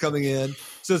developments coming in.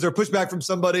 So is there pushback from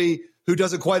somebody who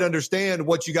doesn't quite understand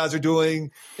what you guys are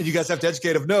doing, and you guys have to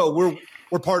educate them? No,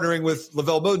 we're partnering with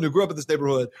Lavelle Moten, who grew up in this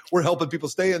neighborhood. We're helping people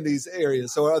stay in these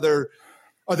areas. So are there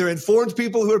informed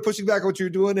people who are pushing back on what you're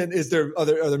doing? And are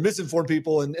there misinformed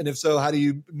people? And if so, how do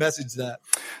you message that?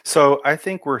 So I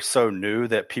think we're so new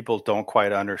that people don't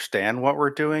quite understand what we're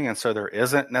doing. And so there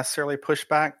isn't necessarily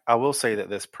pushback. I will say that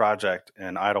this project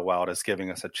in Idlewild is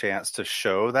giving us a chance to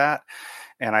show that.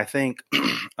 And I think,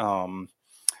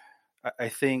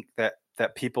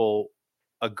 that people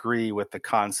agree with the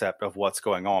concept of what's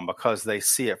going on because they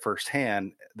see it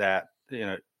firsthand that,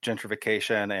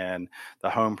 gentrification and the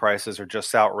home prices are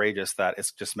just outrageous, that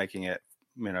it's just making it,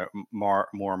 more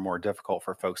and more difficult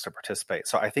for folks to participate.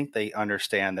 So I think they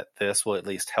understand that this will at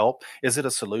least help. Is it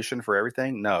a solution for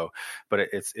everything? No, but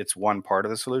it's one part of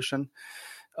the solution.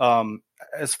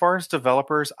 As far as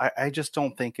developers, I just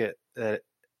don't think that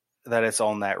it's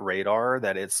on that radar,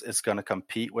 that it's going to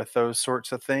compete with those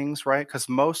sorts of things, right? Because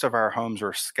most of our homes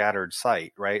are scattered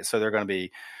site, right? So they're going to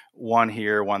be one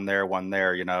here, one there,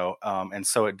 and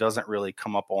so it doesn't really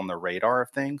come up on the radar of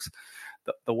things.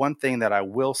 The one thing that I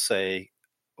will say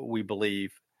we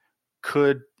believe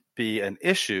could be an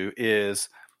issue is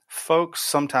folks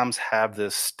sometimes have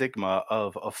this stigma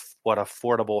of what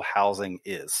affordable housing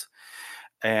is.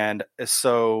 And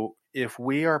so if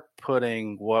we are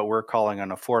putting what we're calling an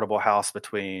affordable house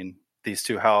between these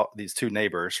two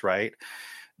neighbors, right,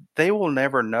 they will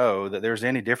never know that there's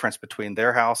any difference between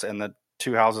their house and the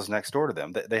two houses next door to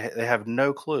them. They have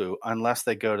no clue unless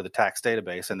they go to the tax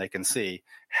database and they can see,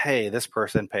 hey, this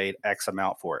person paid X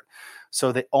amount for it.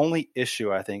 So the only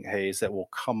issue I think, Hayes, that will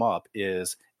come up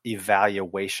is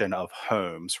evaluation of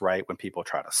homes, right? When people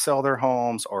try to sell their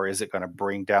homes, or is it going to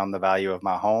bring down the value of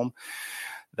my home?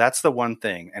 That's the one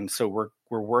thing. And so we're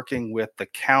working with the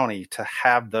county to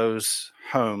have those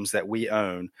homes that we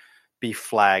own be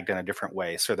flagged in a different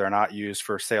way. So they're not used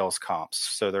for sales comps.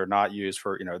 So they're not used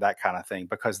for, that kind of thing,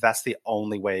 because that's the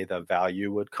only way the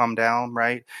value would come down,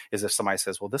 right? Is if somebody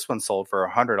says, well, this one sold for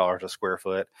 $100 a square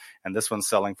foot and this one's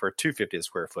selling for $250 a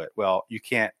square foot. Well, you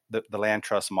can't, the land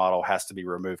trust model has to be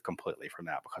removed completely from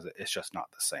that because it's just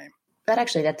not the same. That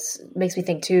makes me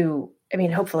think too. I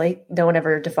mean, hopefully no one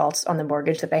ever defaults on the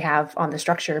mortgage that they have on the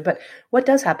structure, but what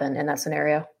does happen in that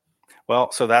scenario?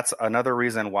 Well, so that's another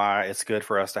reason why it's good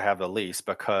for us to have the lease,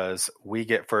 because we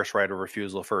get first right of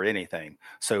refusal for anything.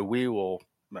 So we will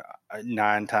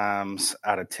 9 times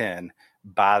out of 10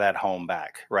 buy that home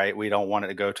back, right? We don't want it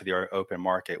to go to the open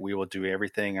market. We will do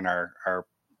everything in our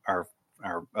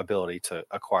ability to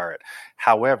acquire it.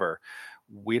 However,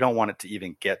 we don't want it to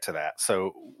even get to that.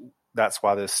 So that's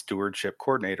why this stewardship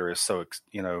coordinator is so,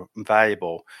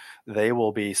 valuable. They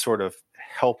will be sort of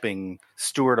helping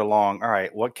steward along, all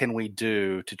right, what can we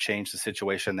do to change the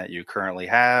situation that you currently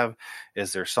have?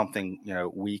 Is there something,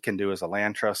 we can do as a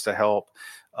land trust to help?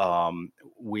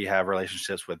 We have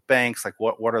relationships with banks. Like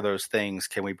what are those things?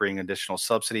 Can we bring additional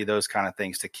subsidy, those kind of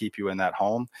things to keep you in that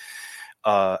home?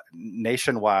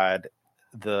 Nationwide,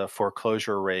 the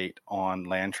foreclosure rate on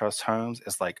land trust homes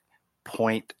is like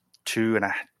 0.2%.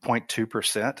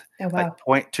 Oh, wow.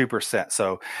 Like 0.2%.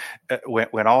 So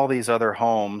when all these other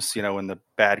homes, in the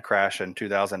bad crash in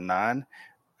 2009,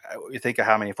 you think of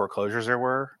how many foreclosures there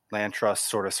were, land trusts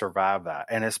sort of survived that.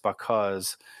 And it's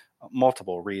because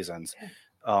multiple reasons.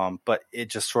 But it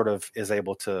just sort of is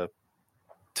able to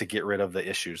get rid of the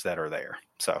issues that are there.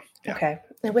 So, yeah. Okay.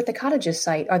 And with the cottages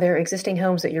site, are there existing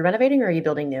homes that you're renovating or are you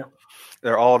building new?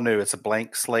 They're all new. It's a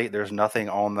blank slate. There's nothing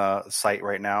on the site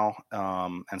right now.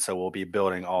 And so we'll be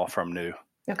building all from new.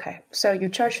 Okay. So you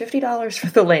charge $50 for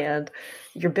the land,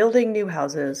 you're building new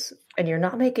houses, and you're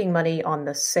not making money on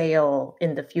the sale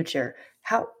in the future.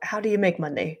 How do you make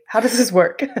money? How does this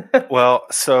work? Well,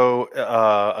 so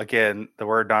again, the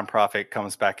word nonprofit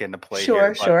comes back into play.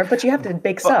 Sure. But you have to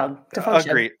make some to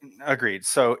function. Agreed.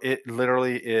 So it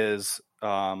literally is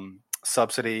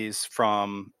subsidies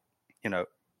from,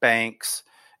 banks,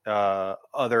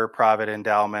 other private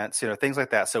endowments, things like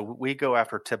that. So we go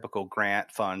after typical grant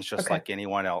funds, just like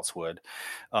anyone else would.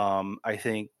 I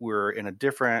think we're in a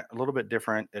little bit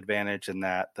different advantage in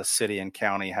that the city and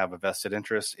county have a vested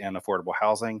interest in affordable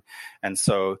housing. And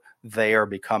so they are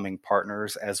becoming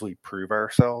partners as we prove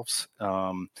ourselves.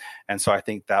 And so I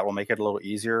think that will make it a little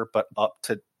easier, but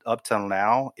up till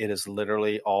now, it has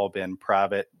literally all been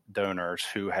private donors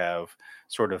who have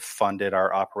sort of funded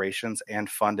our operations and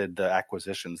funded the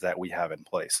acquisitions that we have in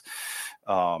place.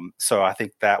 So I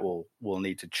think that will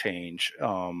need to change,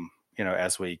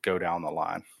 as we go down the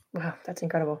line. Wow, that's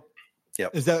incredible.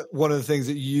 Yep. Is that one of the things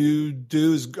that you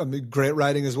do? Is grant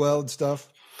writing as well and stuff?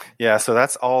 Yeah, so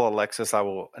that's all Alexis. I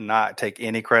will not take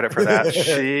any credit for that.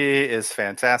 She is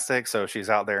fantastic. So she's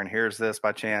out there and hears this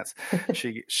by chance.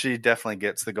 She definitely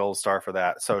gets the gold star for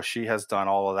that. So she has done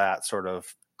all of that sort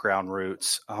of ground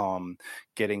roots,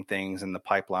 getting things in the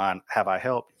pipeline. Have I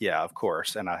helped? Yeah, of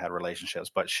course. And I had relationships,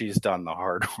 but she's done the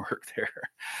hard work there.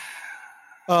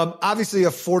 Obviously,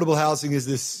 affordable housing is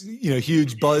this,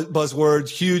 huge buzzword,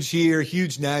 huge here,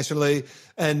 huge nationally.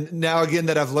 And now again,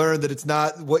 that I've learned that it's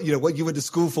not what you went to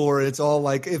school for. It's all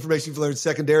like information you've learned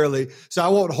secondarily. So I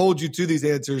won't hold you to these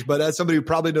answers, but as somebody who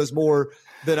probably knows more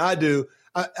than I do,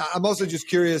 I'm also just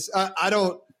curious. I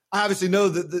obviously know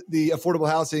that the affordable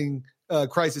housing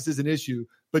crisis is an issue,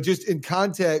 but just in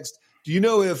context, do you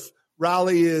know if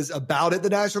Raleigh is about at the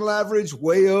national average,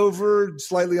 way over,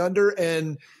 slightly under?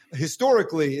 And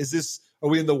historically, are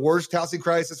we in the worst housing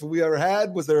crisis we ever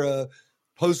had? Was there a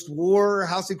post-war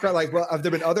housing crisis? Have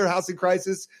there been other housing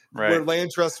crises where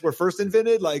land trusts were first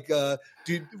invented?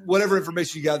 Whatever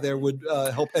information you got there would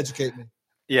help educate me.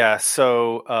 Yeah.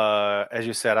 So, as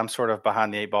you said, I'm sort of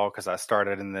behind the eight ball because I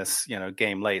started in this,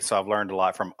 game late. So I've learned a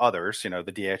lot from others, the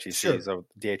DHECs, the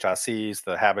DHICs,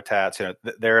 the Habitats,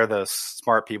 they're the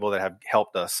smart people that have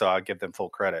helped us. So I give them full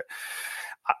credit.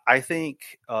 I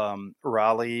think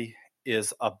Raleigh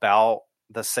is about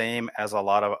the same as a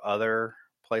lot of other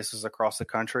places across the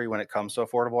country when it comes to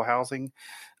affordable housing.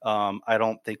 I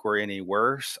don't think we're any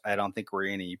worse. I don't think we're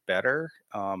any better.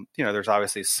 There's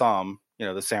obviously some,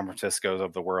 the San Franciscos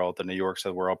of the world, the New Yorks of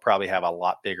the world probably have a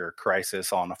lot bigger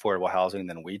crisis on affordable housing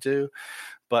than we do.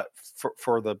 But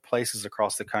for the places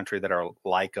across the country that are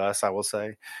like us, I will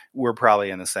say, we're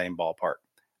probably in the same ballpark.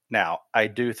 Now, I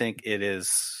do think it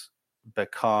is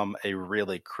become a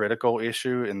really critical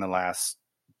issue in the last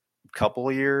couple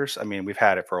of years. I mean, we've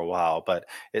had it for a while, but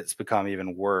it's become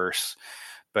even worse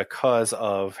because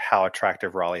of how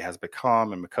attractive Raleigh has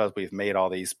become and because we've made all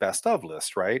these best of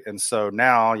lists, right? And so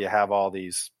now you have all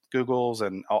these Googles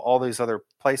and all these other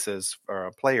places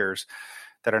or players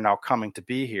that are now coming to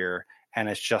be here, and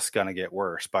it's just going to get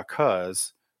worse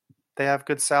because they have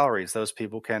good salaries. Those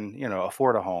people can,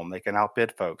 afford a home. They can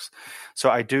outbid folks. So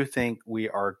I do think we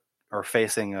are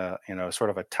facing a, sort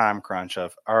of a time crunch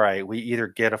of, all right, we either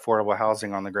get affordable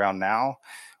housing on the ground now,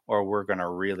 or we're going to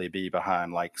really be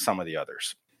behind like some of the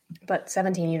others. But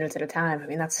 17 units at a time. I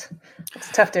mean, that's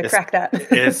tough to crack that.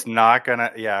 It's not going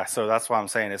to, yeah. So that's why I'm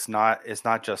saying it's not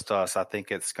just us. I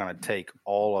think it's going to take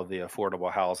all of the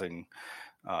affordable housing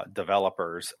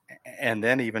developers, and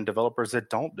then even developers that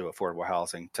don't do affordable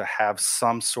housing, to have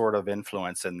some sort of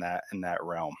influence in that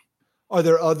realm. Are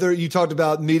there you talked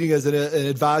about meeting as an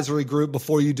advisory group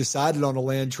before you decided on a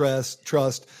land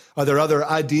trust. Are there other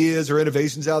ideas or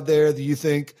innovations out there that you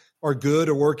think are good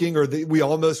or working, or that we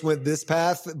almost went this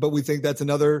path, but we think that's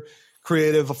another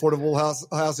creative, affordable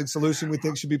housing solution we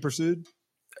think should be pursued?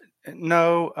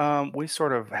 No, we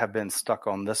sort of have been stuck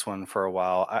on this one for a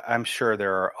while. I'm sure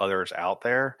there are others out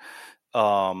there.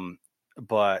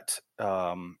 But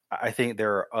I think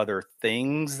there are other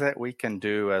things that we can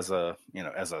do as a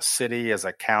city, as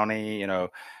a county.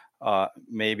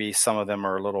 Maybe some of them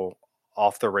are a little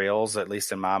off the rails, at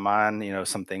least in my mind.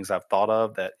 Some things I've thought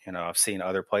of that I've seen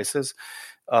other places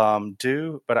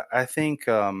do. But I think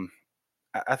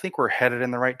we're headed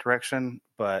in the right direction.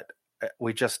 But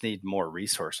we just need more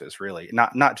resources, really.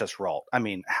 Not just RALT. I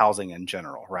mean, housing in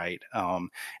general, right? And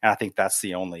I think that's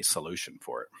the only solution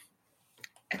for it.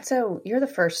 And so you're the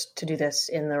first to do this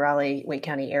in the Raleigh-Wake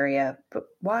County area, but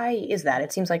why is that?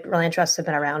 It seems like land trusts have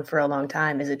been around for a long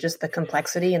time. Is it just the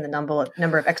complexity and the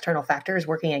number of external factors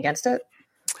working against it?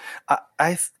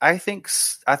 I think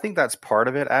that's part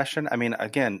of it, Ashton. I mean,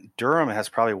 again, Durham has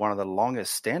probably one of the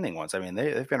longest standing ones. I mean,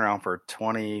 they've been around for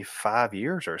 25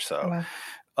 years or so. Oh,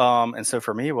 wow. And so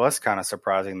for me, it was kind of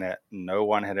surprising that no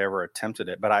one had ever attempted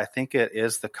it. But I think it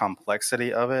is the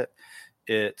complexity of it.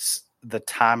 It's the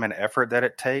time and effort that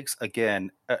it takes.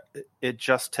 Again, it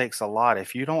just takes a lot.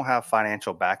 If you don't have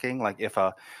financial backing, like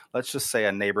let's just say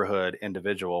a neighborhood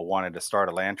individual wanted to start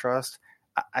a land trust,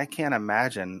 I can't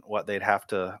imagine what they'd have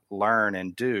to learn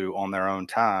and do on their own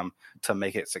time to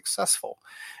make it successful.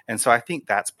 And so I think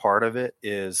that's part of it,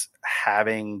 is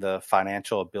having the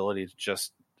financial ability to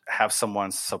just have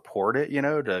someone support it,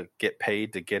 to get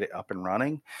paid to get it up and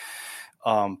running.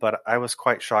 But I was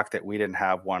quite shocked that we didn't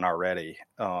have one already.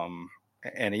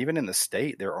 And even in the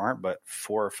state, there aren't but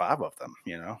 4 or 5 of them,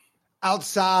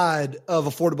 Outside of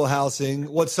affordable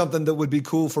housing, what's something that would be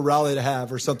cool for Raleigh to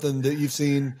have, or something that you've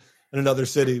seen in another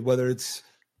city, whether it's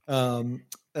a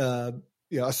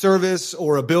service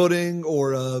or a building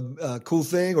or a cool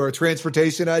thing or a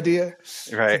transportation idea?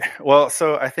 Right. Well,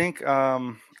 so I think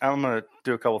I'm going to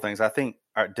do a couple of things. I think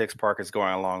Dix Park is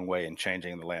going a long way in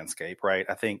changing the landscape, right?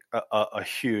 I think a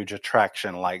huge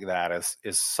attraction like that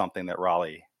is something that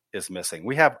Raleigh is missing.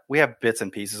 We have bits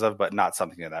and pieces of, but not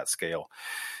something of that scale.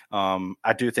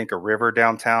 I do think a river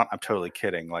downtown. I'm totally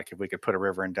kidding. Like, if we could put a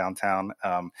river in downtown,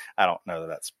 I don't know that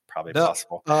that's probably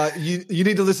possible. You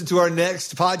need to listen to our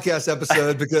next podcast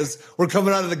episode, because we're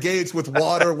coming out of the gates with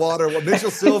water.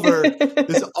 Mitchell Silver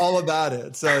is all about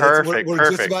it. So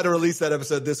we're just about to release that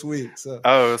episode this week. So.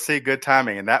 Oh, see, good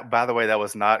timing. And that, by the way, that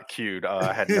was not cued.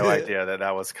 I had no idea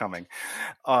that was coming.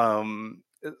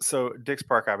 So Dix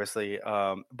Park, obviously.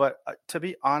 But to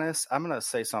be honest, I'm going to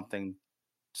say something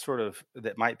sort of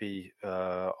that might be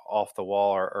off the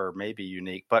wall or maybe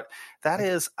unique. But that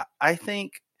is, I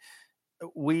think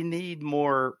we need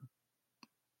more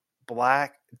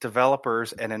Black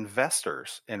developers and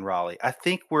investors in Raleigh. I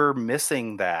think we're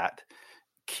missing that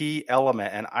key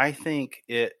element, and I think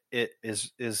it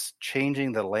is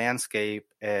changing the landscape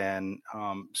and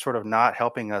sort of not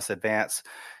helping us advance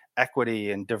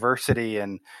equity and diversity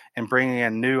and bringing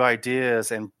in new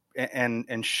ideas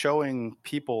and showing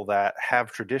people that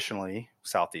have traditionally,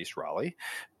 Southeast Raleigh,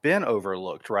 been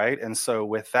overlooked, right? And so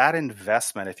with that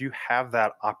investment, if you have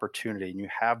that opportunity and you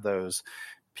have those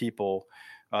people,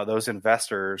 those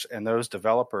investors and those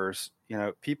developers,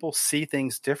 people see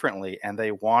things differently and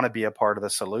they want to be a part of the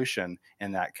solution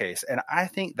in that case. And I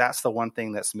think that's the one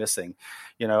thing that's missing.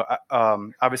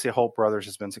 Obviously Holt Brothers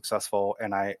has been successful,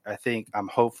 and I think I'm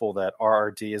hopeful that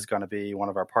RRD is going to be one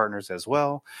of our partners as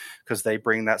well, because they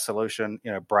bring that solution.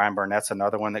 Brian Burnett's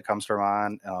another one that comes to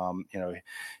mind.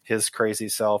 His crazy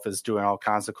self is doing all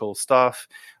kinds of cool stuff.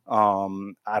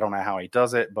 I don't know how he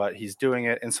does it, but he's doing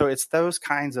it. And so it's those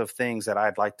kinds of things that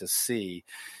I'd like to see.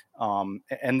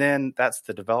 And then that's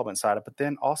the development side, but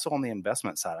then also on the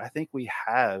investment side, I think we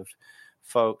have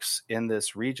folks in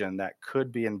this region that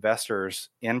could be investors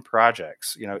in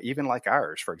projects, even like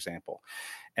ours, for example.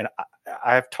 And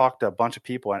I've talked to a bunch of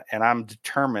people, and I'm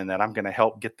determined that I'm going to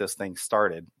help get this thing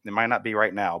started. It might not be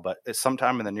right now, but it's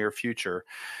sometime in the near future,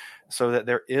 so that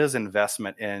there is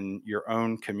investment in your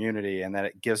own community and that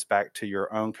it gives back to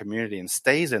your own community and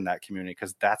stays in that community,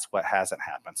 because that's what hasn't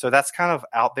happened. So that's kind of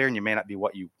out there, and you may not be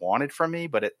what you wanted from me,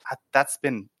 but that's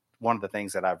been one of the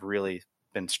things that I've really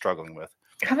been struggling with.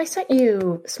 Have I sent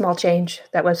you Small Change,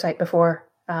 that website, before?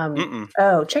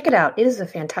 Oh, check it out. It is a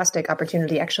fantastic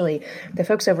opportunity. Actually, the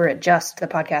folks over at Just, the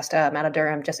podcast, out of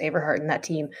Durham, Jess Averhart and that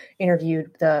team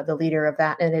interviewed the leader of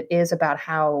that. And it is about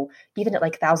how even at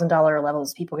like $1,000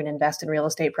 levels, people can invest in real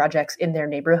estate projects in their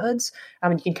neighborhoods.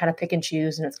 You can kind of pick and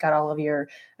choose, and it's got all of your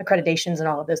accreditations and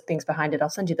all of those things behind it. I'll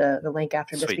send you the link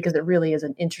after this, because it really is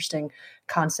an interesting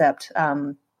concept.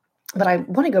 But I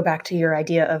want to go back to your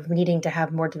idea of needing to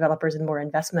have more developers and more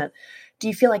investment. Do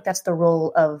you feel like that's the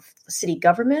role of the city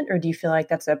government, or do you feel like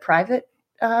that's a private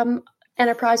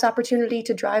enterprise opportunity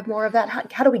to drive more of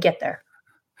that? How do we get there?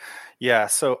 Yeah,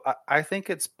 so I think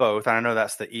it's both. And I know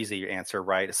that's the easy answer,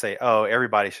 right? To say, oh,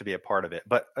 everybody should be a part of it.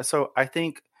 But so I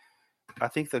think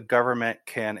the government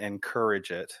can encourage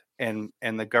it, and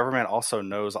the government also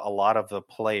knows a lot of the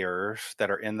players that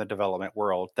are in the development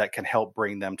world that can help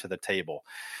bring them to the table.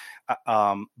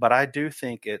 But I do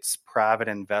think it's private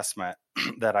investment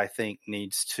that I think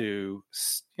needs to,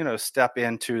 step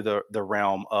into the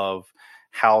realm of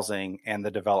housing and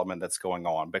the development that's going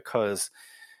on, because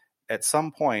at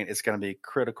some point it's going to be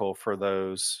critical for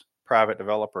those private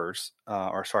developers,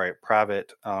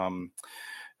 private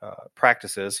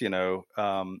practices,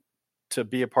 to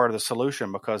be a part of the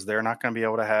solution, because they're not going to be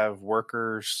able to have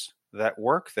workers that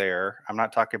work there. I'm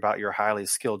not talking about your highly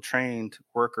skilled trained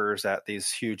workers at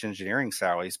these huge engineering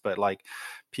salaries, but like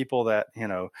people that,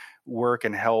 work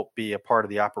and help be a part of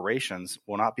the operations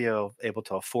will not be able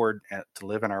to afford to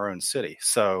live in our own city.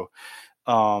 So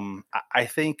I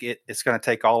think it's going to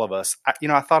take all of us.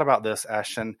 I thought about this,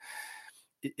 Ashton.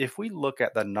 If we look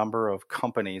at the number of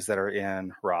companies that are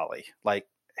in Raleigh, like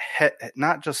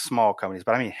not just small companies,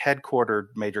 but I mean headquartered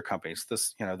major companies. The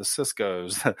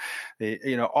Cisco's,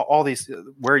 all these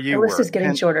where you the list work. is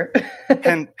getting shorter.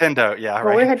 Pendo, yeah, well,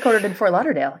 right. We're headquartered in Fort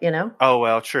Lauderdale. Oh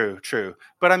well, true.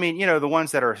 But I mean, the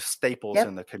ones that are staples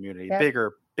in the community,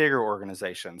 bigger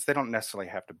organizations. They don't necessarily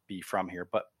have to be from here,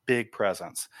 but big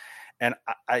presence. And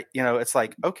I it's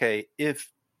like, okay,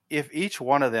 if each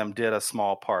one of them did a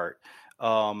small part.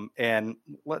 And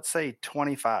let's say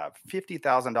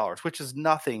 $50,000, which is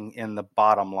nothing in the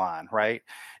bottom line, right?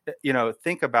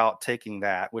 Think about taking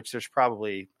that, which there's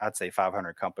probably, I'd say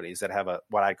 500 companies that have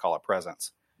what I call a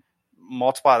presence.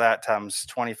 Multiply that times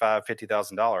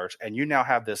 $50,000, and you now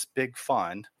have this big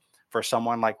fund for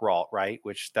someone like Raleigh, right?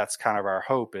 Which that's kind of our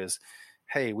hope is,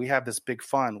 hey, we have this big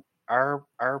fund. Our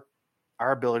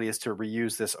ability is to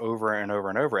reuse this over and over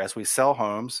and over as we sell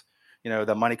homes.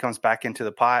 The money comes back into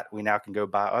the pot. We now can go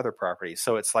buy other properties.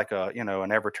 So it's like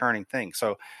an ever turning thing.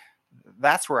 So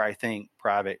that's where I think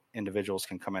private individuals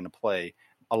can come into play,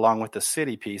 along with the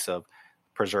city piece of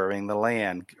preserving the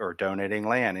land or donating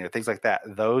land, things like that.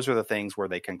 Those are the things where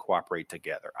they can cooperate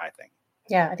together, I think.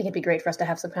 Yeah, I think it'd be great for us to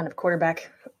have some kind of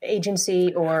quarterback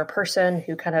agency or person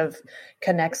who kind of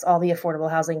connects all the affordable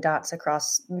housing dots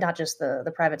across not just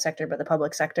the private sector, but the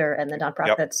public sector and the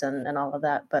nonprofits and all of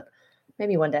that. But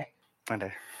maybe one day.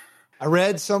 I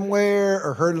read somewhere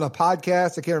or heard on a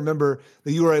podcast, I can't remember,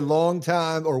 that you were a long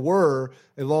time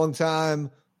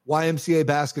YMCA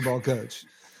basketball coach.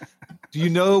 Do you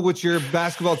know what your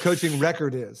basketball coaching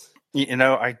record is?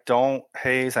 I don't,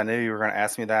 Hayes. I knew you were going to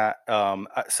ask me that.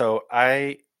 So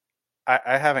I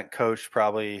haven't coached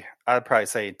I'd probably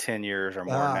say 10 years or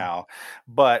more now.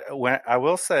 But when I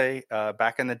will say,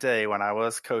 back in the day when I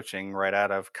was coaching right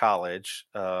out of college,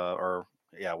 when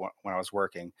I was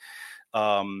working,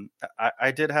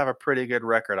 I did have a pretty good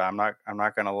record. I'm not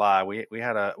going to lie. We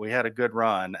had a good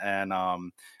run,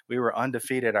 and we were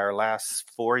undefeated our last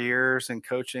 4 years in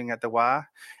coaching at the Y.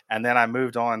 And then I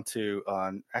moved on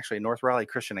to actually North Raleigh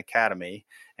Christian Academy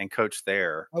and coached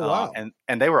there. Oh, wow.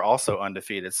 And they were also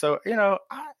undefeated. So,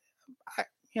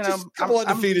 just a couple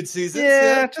undefeated seasons.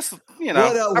 Yeah, just,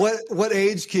 What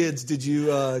age kids did you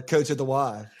coach at the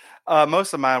Y?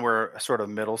 Most of mine were sort of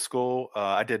middle school.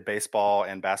 I did baseball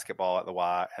and basketball at the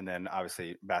Y, and then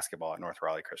obviously basketball at North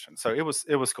Raleigh Christian. So it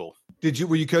was cool.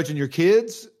 Were you coaching your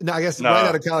kids? No, I guess right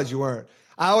out of college you weren't.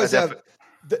 I always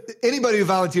anybody who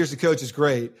volunteers to coach is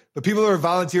great, but people who are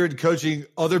volunteering coaching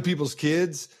other people's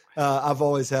kids, I've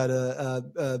always had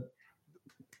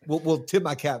we'll tip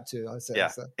my cap to. I say,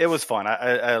 so. It was fun.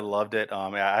 I loved it.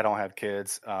 I don't have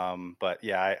kids, but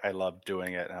yeah, I love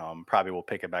doing it. Probably will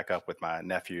pick it back up with my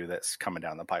nephew that's coming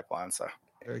down the pipeline. So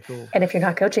very cool. And if you're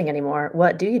not coaching anymore,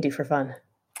 what do you do for fun?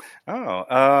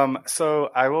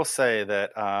 So I will say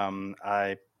that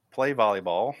I play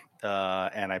volleyball,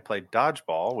 and I play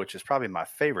dodgeball, which is probably my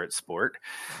favorite sport.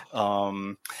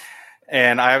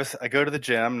 And I go to the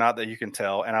gym, not that you can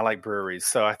tell, and I like breweries.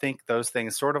 So I think those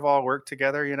things sort of all work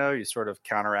together. You sort of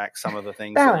counteract some of the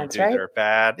things balance, that you do right? that are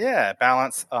bad. Yeah,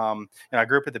 balance. I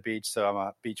grew up at the beach, so I'm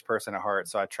a beach person at heart.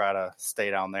 So I try to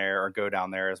stay down there or go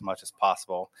down there as much as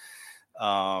possible.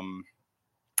 And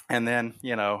then,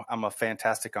 I'm a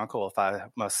fantastic uncle, if I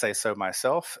must say so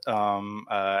myself.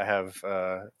 I have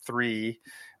 3,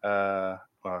 I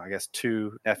guess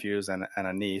 2 nephews and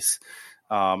a niece.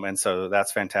 And so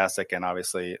that's fantastic. And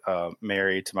obviously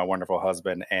married to my wonderful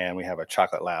husband, and we have a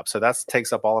chocolate lab. So that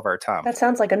takes up all of our time. That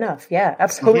sounds like enough. Yeah,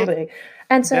 absolutely.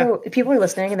 And so if people are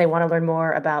listening and they want to learn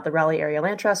more about the Raleigh Area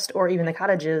Land Trust or even the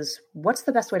cottages, what's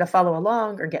the best way to follow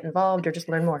along or get involved or just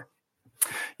learn more?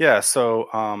 Yeah,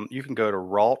 so you can go to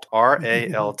ralt.org.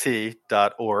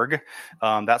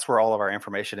 That's where all of our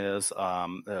information is.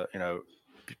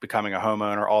 Becoming a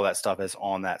homeowner, all that stuff is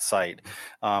on that site.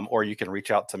 Or you can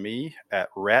reach out to me at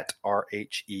Rhett,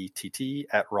 RHETT,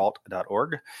 at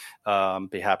ralt.org.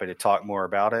 Be happy to talk more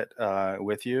about it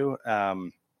with you.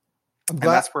 And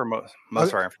that's where most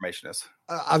of our information is.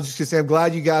 I was just going to say, I'm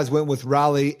glad you guys went with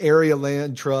Raleigh Area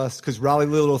Land Trust, because Raleigh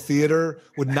Little Theater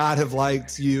would not have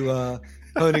liked you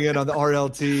honing in on the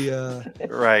RLT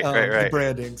right.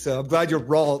 branding. So I'm glad you're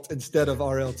RALT instead of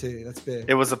RLT. That's big.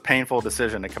 It was a painful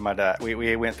decision to come out of that.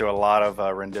 We went through a lot of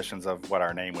renditions of what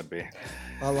our name would be.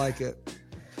 I like it.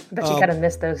 I bet you kind of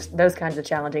missed those kinds of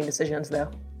challenging decisions, though.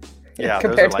 Yeah,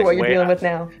 compared to what you're dealing with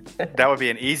now. That would be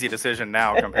an easy decision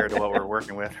now compared to what we're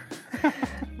working with.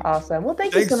 Awesome. Well,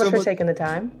 thanks you so much for taking the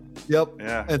time. Yep.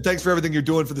 Yeah. And thanks for everything you're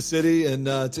doing for the city. And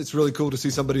it's really cool to see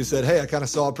somebody who said, hey, I kind of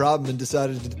saw a problem and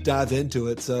decided to dive into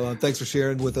it. So thanks for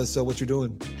sharing with us what you're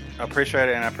doing. I appreciate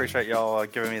it. And I appreciate y'all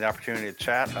giving me the opportunity to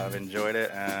chat. I've enjoyed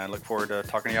it and look forward to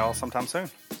talking to y'all sometime soon.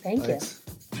 Thanks you.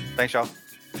 Thanks, y'all.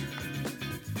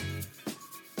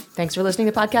 Thanks for listening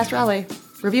to Podcast Raleigh.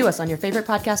 Review us on your favorite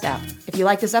podcast app. If you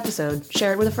like this episode,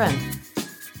 share it with a friend.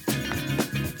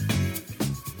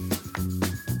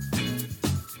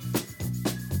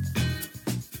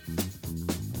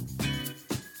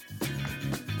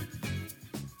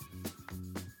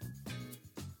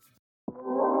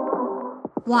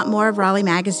 Want more of Raleigh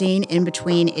Magazine in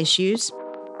between issues?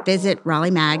 Visit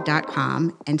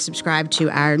RaleighMag.com and subscribe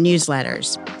to our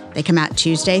newsletters. They come out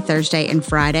Tuesday, Thursday, and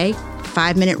Friday.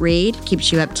 5-minute read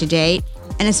keeps you up to date.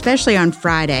 And especially on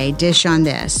Friday, dish on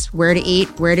this: where to eat,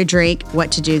 where to drink,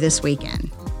 what to do this weekend.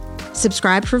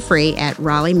 Subscribe for free at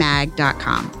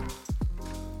RaleighMag.com.